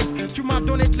for life, tu m'as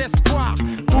donné de l'espoir.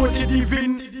 Beauté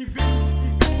divine.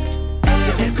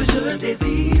 C'est elle que je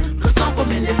désire, ressens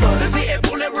comme elle est bonne. Ceci est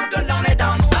pour les routes de l'an et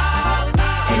dancehall.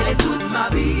 Elle est toute ma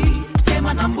vie, c'est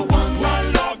ma number one.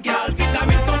 One love girl,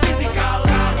 vitamine ton physical.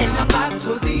 Elle n'a pas de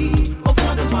sosie, au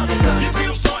fond de moi résonne. Du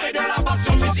pur son et de la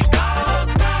passion musicale.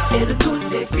 Et de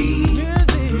toutes les filles,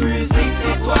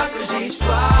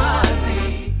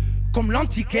 Comme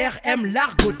l'antiquaire aime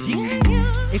l'art gothique.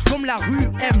 Et comme la rue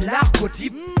aime l'art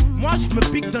gothique. Moi je me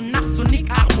pique d'un arsenic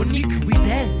harmonique. Oui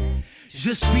d'elle,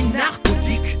 je suis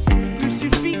narcotique. Il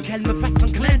suffit qu'elle me fasse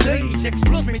un clin d'œil.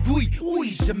 J'explose mes douilles,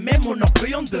 oui, je mets mon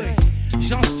orgueil en deuil.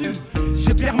 J'en suis,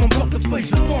 je perds mon portefeuille,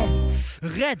 je tombe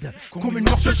raide comme une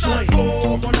morte-feuille.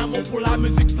 Oh, mon amour pour la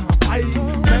musique sans faille.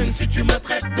 Même si tu me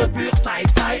traites de pur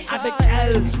saï-saï, avec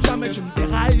elle, jamais je me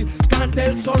déraille. Quand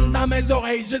elle sonne dans mes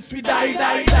oreilles, je suis die.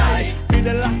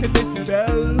 Fidèle à ses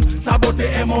décibels, sa beauté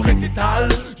est mon récital.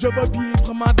 Je veux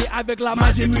vivre ma vie avec la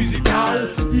magie musicale.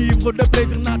 Ivre de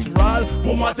plaisir natural,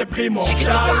 pour moi c'est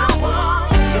primordial.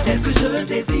 C'est elle que je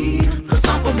désire,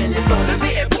 ressens comme elle est bonne.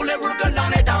 Ceci est pour les rules que l'on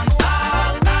est dans le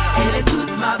salle. Elle est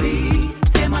toute ma vie,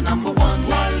 c'est ma number one.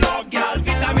 One love girl,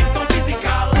 vitamine ton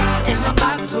physical. Elle m'a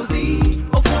pas sosie,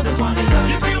 au fond de moi résonne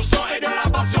du pur son et de la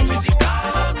passion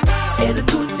musicale. Et de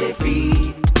toutes les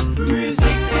filles,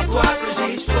 musique c'est toi que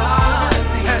j'ai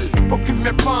choisi. Elle occupe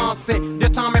mes pensées,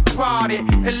 détend mes parties.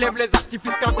 Elle lève les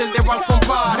artifices quand elle dévoile son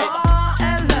body.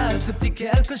 Elle a ce petit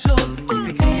quelque chose qui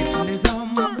fait crier tous les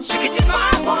hommes.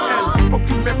 Elle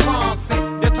occupe mes pensées,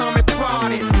 détend mes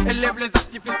parties. Elle lève les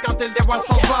artifices quand elle dévoile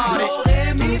son body.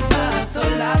 Ré, mi, fa,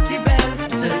 sol, la, si belle.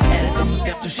 Seule elle peut me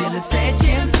faire toucher le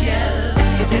 7e ciel.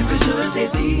 C'est elle que je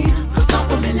désire, ressens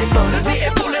comme elle est bonne. Ceci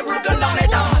est pour les rules que l'on est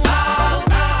dans la salle.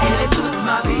 Elle est toute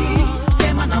ma vie,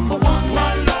 c'est ma number one.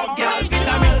 One love girl,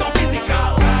 vitamine ton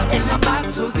physical. Elle m'a pas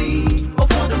de sosie, au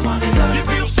fond de moi résonne du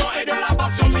pur son et de la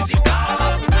passion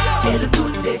musicale. Et de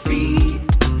toutes les filles,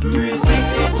 musique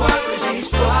c'est toi que j'ai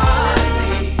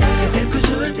choisi. C'est elle que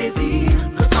je désire,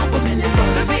 ressens comme elle est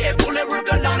bonne. Ceci est pour les rules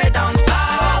que l'on est dans la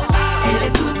salle. Elle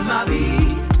est toute ma vie,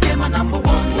 c'est ma number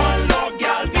one. One love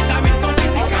girl, vitamine ton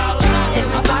physical. Elle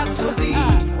m'a pas de sosie,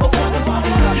 au fond de moi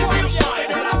résonne du pur son et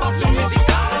de la passion musicale.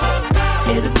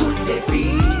 Et de toutes les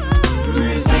filles,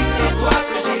 musique c'est toi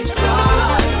que j'ai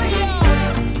choisi.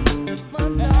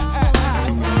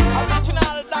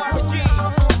 Original Dark G.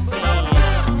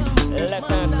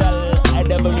 L'étincelle est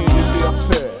devenue du pur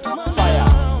feu. Fire.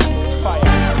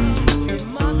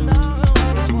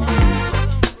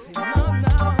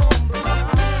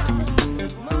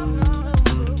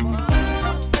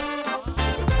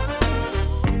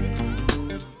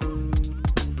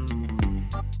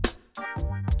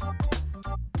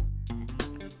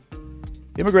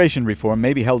 Immigration reform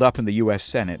may be held up in the U.S.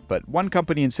 Senate, but one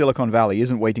company in Silicon Valley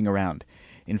isn't waiting around.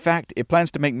 In fact, it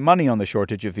plans to make money on the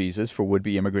shortage of visas for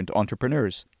would-be immigrant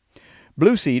entrepreneurs.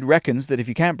 Blueseed reckons that if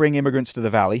you can't bring immigrants to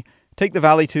the valley, take the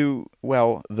valley to,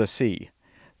 well, the sea.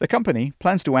 The company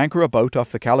plans to anchor a boat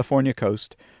off the California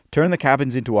coast, turn the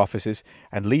cabins into offices,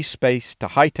 and lease space to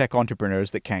high-tech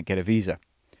entrepreneurs that can't get a visa.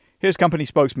 Here's company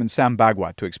spokesman Sam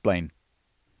Bagwa to explain.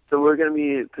 So we're going to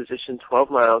be positioned 12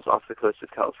 miles off the coast of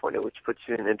California, which puts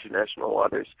you in international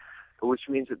waters, which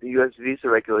means that the U.S. visa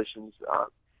regulations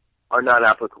are not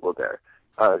applicable there.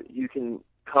 You can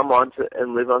come on to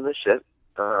and live on the ship.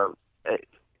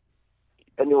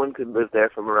 Anyone could live there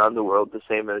from around the world, the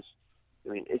same as,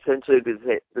 essentially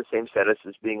the same status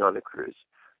as being on a cruise.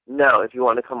 Now, if you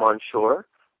want to come on shore,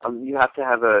 you have to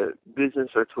have a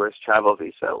business or tourist travel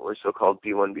visa, or so-called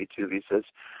B1, B2 visas,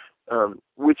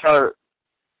 which are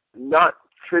not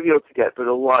trivial to get, but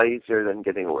a lot easier than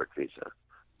getting a work visa.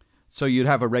 So you'd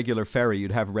have a regular ferry,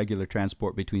 you'd have regular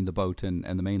transport between the boat and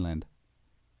the mainland?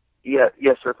 Yes,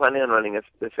 we're planning on running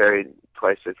the ferry 2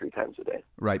 or 3 times a day.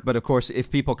 Right, but of course,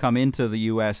 if people come into the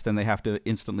U.S., then they have to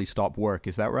instantly stop work,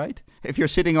 is that right? If you're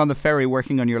sitting on the ferry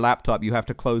working on your laptop, you have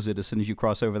to close it as soon as you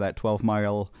cross over that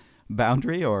 12-mile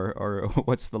boundary, or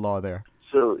what's the law there?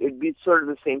 So it'd be sort of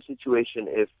the same situation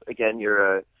if, again,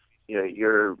 you're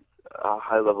a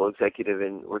high-level executive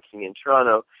working in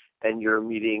Toronto, and you're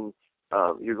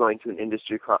going to an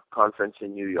industry conference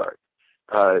in New York.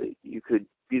 You could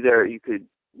be there, you could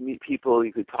meet people,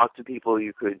 you could talk to people,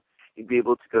 you'd be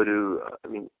able to go to,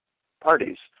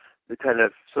 parties, the kind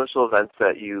of social events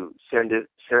that you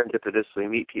serendipitously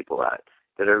meet people at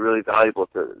that are really valuable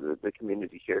to the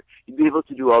community here. You'd be able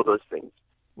to do all those things.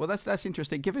 Well, that's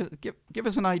interesting. Give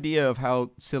us an idea of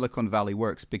how Silicon Valley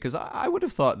works, because I would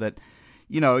have thought that,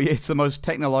 it's the most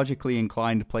technologically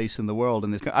inclined place in the world.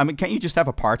 And can't you just have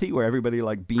a party where everybody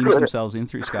beams themselves in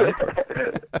through Skype?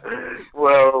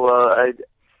 Well,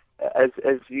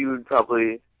 as you would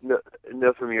probably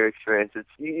know from your experience,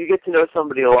 you get to know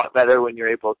somebody a lot better when you're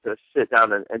able to sit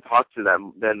down and talk to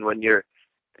them than when you're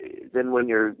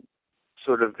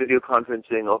sort of video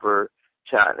conferencing over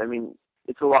chat.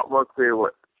 It's a lot more clear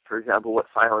for example, what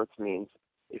silence means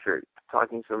if you're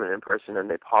talking to someone in person and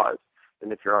they pause.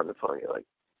 And if you're on the phone, you're like,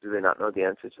 do they not know the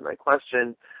answer to my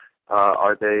question?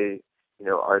 Are they,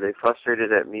 Are they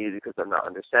frustrated at me because I'm not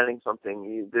understanding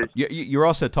something? You're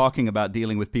also talking about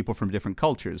dealing with people from different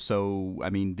cultures. So, I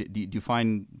mean, do you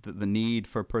find that the need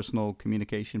for personal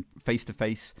communication,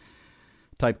 face-to-face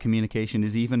type communication,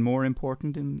 is even more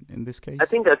important in this case? I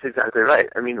think that's exactly right.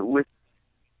 I mean,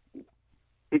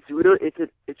 it's a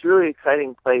really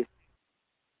exciting place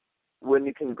when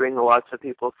you can bring lots of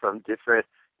people from different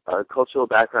cultural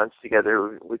backgrounds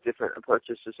together with different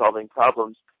approaches to solving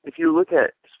problems. If you look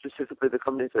at specifically the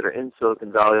companies that are in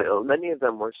Silicon Valley, many of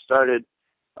them were started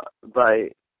by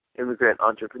immigrant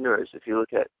entrepreneurs. If you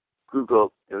look at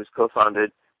Google, it was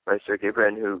co-founded by Sergey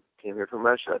Brin, who came here from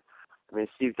Russia. I mean,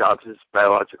 Steve Jobs'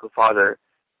 biological father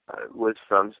was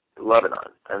from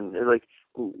Lebanon, and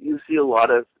you see a lot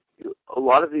of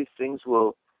these things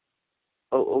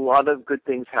a lot of good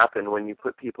things happen when you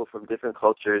put people from different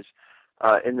cultures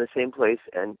in the same place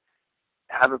and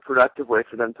have a productive way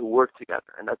for them to work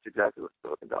together, and that's exactly what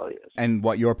Silicon Valley is. And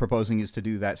what you're proposing is to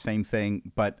do that same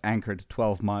thing, but anchored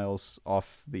 12 miles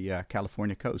off the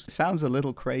California coast. It sounds a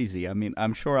little crazy. I mean,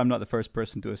 I'm sure I'm not the first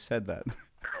person to have said that.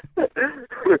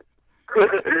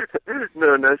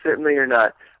 No, certainly you're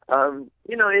not.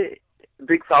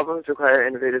 Big problems require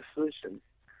innovative solutions.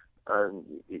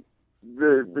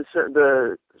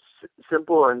 The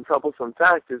simple and troublesome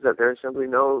fact is that there are simply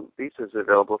no visas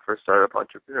available for startup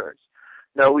entrepreneurs.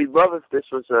 Now, we'd love if this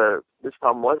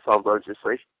problem was solved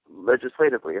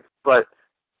legislatively, but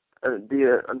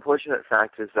the unfortunate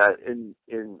fact is that in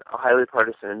a highly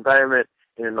partisan environment,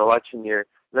 in an election year,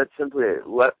 that's simply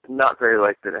not very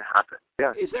likely to happen.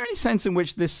 Yeah. Is there any sense in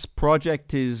which this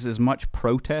project is as much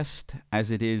protest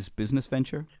as it is business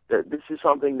venture? This is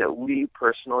something that we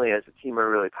personally, as a team, are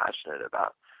really passionate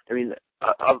about. I mean,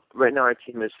 right now our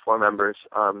team is 4 members,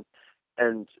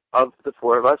 and of the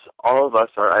 4 of us, all of us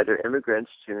are either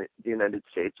immigrants to the United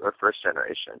States or first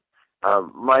generation.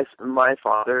 My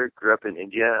father grew up in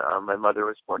India. My mother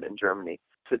was born in Germany,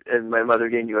 and my mother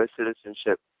gained U.S.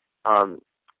 citizenship.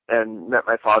 And met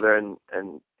my father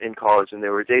in college, and they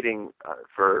were dating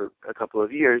for a couple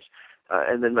of years.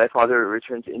 And then my father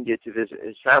returned to India to visit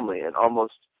his family, and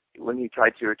almost when he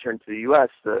tried to return to the U.S.,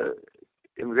 the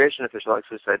immigration official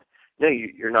actually said, "No,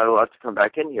 you're not allowed to come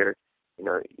back in here."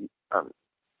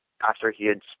 After he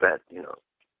had spent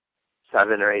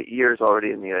 7 or 8 years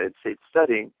already in the United States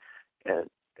studying,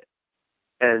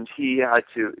 and he had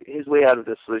to. His way out of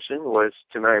the solution was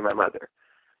to marry my mother.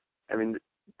 I mean,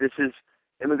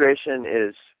 Immigration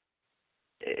is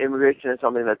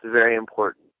something that's very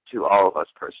important to all of us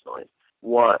personally.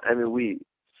 We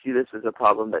see this as a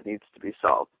problem that needs to be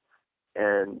solved.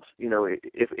 And,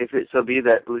 if it so be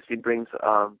that Blueseed brings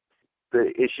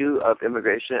the issue of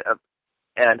immigration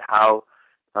and how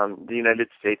the United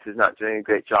States is not doing a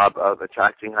great job of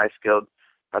attracting high-skilled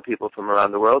people from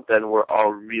around the world, then we're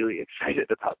all really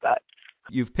excited about that.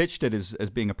 You've pitched it as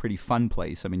being a pretty fun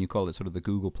place. I mean, you call it sort of the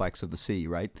Googleplex of the sea,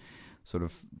 right? Sort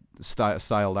of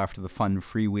styled after the fun,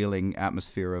 freewheeling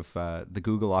atmosphere of the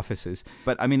Google offices.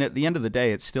 But, I mean, at the end of the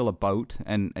day, it's still a boat,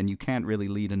 and you can't really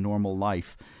lead a normal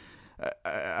life.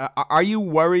 Are you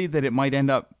worried that it might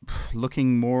end up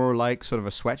looking more like sort of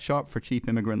a sweatshop for cheap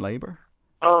immigrant labor?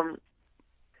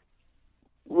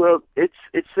 Well,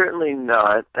 it's certainly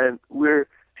not. And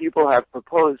people have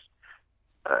proposed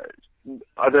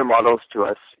other models to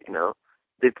us.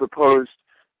 They proposed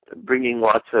bringing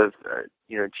lots of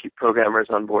cheap programmers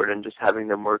on board and just having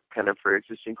them work kind of for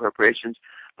existing corporations.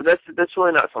 But that's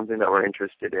really not something that we're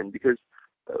interested in, because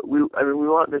we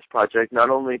want this project not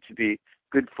only to be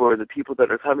good for the people that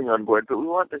are coming on board, but we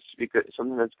want this to be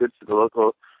something that's good for the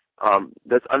local,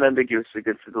 that's unambiguously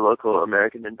good for the local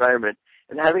American environment.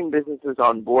 And having businesses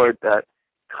on board that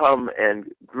come and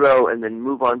grow and then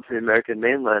move on to the American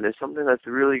mainland is something that's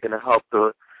really going to help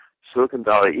the Silicon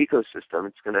Valley ecosystem.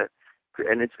 It's going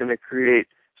to create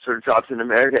sort of jobs in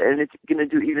America, and it's going to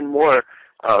do even more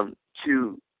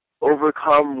to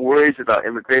overcome worries about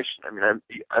immigration. I mean,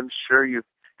 I'm sure you've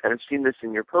kind of seen this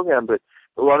in your program, but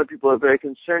a lot of people are very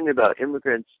concerned about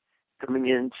immigrants coming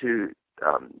into,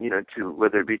 to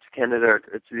whether it be to Canada or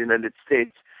to the United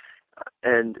States,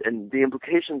 and the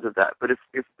implications of that. But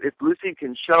if Blueseed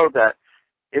can show that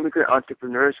immigrant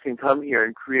entrepreneurs can come here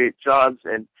and create jobs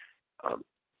and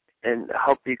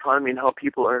help the economy and help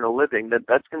people earn a living,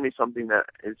 that's going to be something that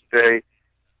is very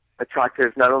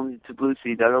attractive not only to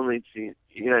Blueseed, not only to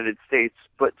the United States,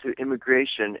 but to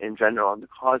immigration in general and the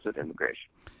cause of immigration.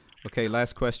 Okay,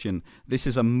 last question. This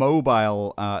is a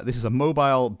mobile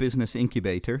business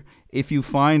incubator. If you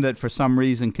find that for some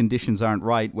reason conditions aren't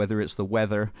right, whether it's the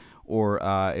weather or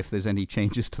if there's any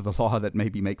changes to the law that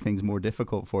maybe make things more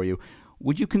difficult for you,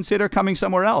 would you consider coming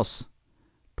somewhere else?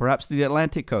 Perhaps to the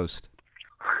Atlantic coast?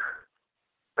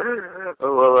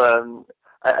 Well,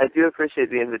 I do appreciate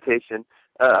the invitation.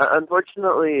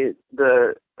 Unfortunately,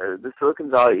 the Silicon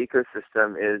Valley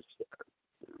ecosystem is,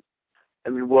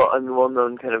 well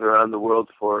known kind of around the world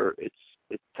for its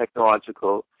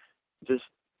technological,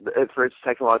 for its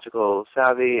technological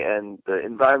savvy and the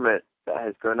environment that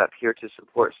has grown up here to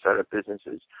support startup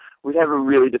businesses. We'd have a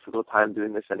really difficult time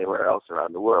doing this anywhere else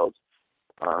around the world,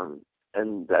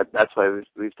 and that's why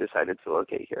we've decided to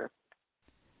locate here.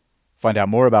 Find out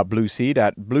more about Blueseed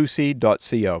at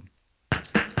blueseed.co.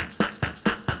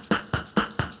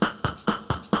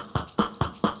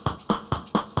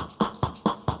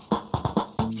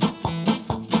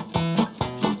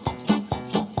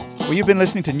 Well, you've been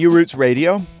listening to New Roots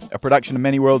Radio, a production of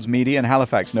Many Worlds Media in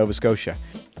Halifax, Nova Scotia.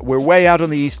 We're way out on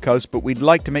the East Coast, but we'd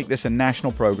like to make this a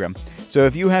national program. So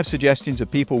if you have suggestions of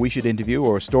people we should interview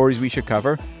or stories we should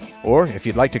cover, or if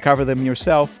you'd like to cover them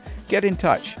yourself, get in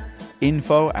touch.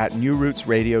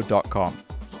 info@newrootsradio.com.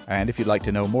 And if you'd like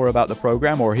to know more about the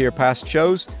program or hear past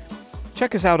shows,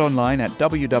 check us out online at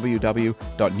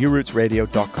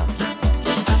www.newrootsradio.com.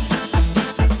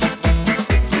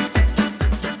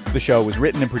 The show was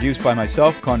written and produced by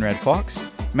myself, Conrad Fox.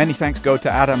 Many thanks go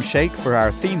to Adam Shake for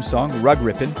our theme song, Rug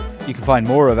Rippin'. You can find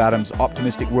more of Adam's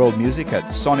optimistic world music at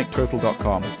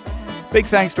sonicturtle.com. Big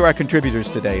thanks to our contributors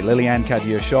today, Liliane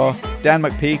Kadir-Shaw, Dan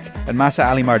McPeak, and Masa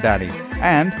Ali Mardani,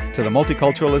 and to the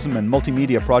Multiculturalism and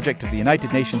Multimedia Project of the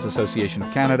United Nations Association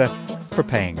of Canada for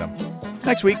paying them.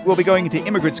 Next week, we'll be going into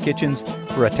immigrants' kitchens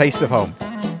for a taste of home.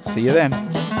 See you then.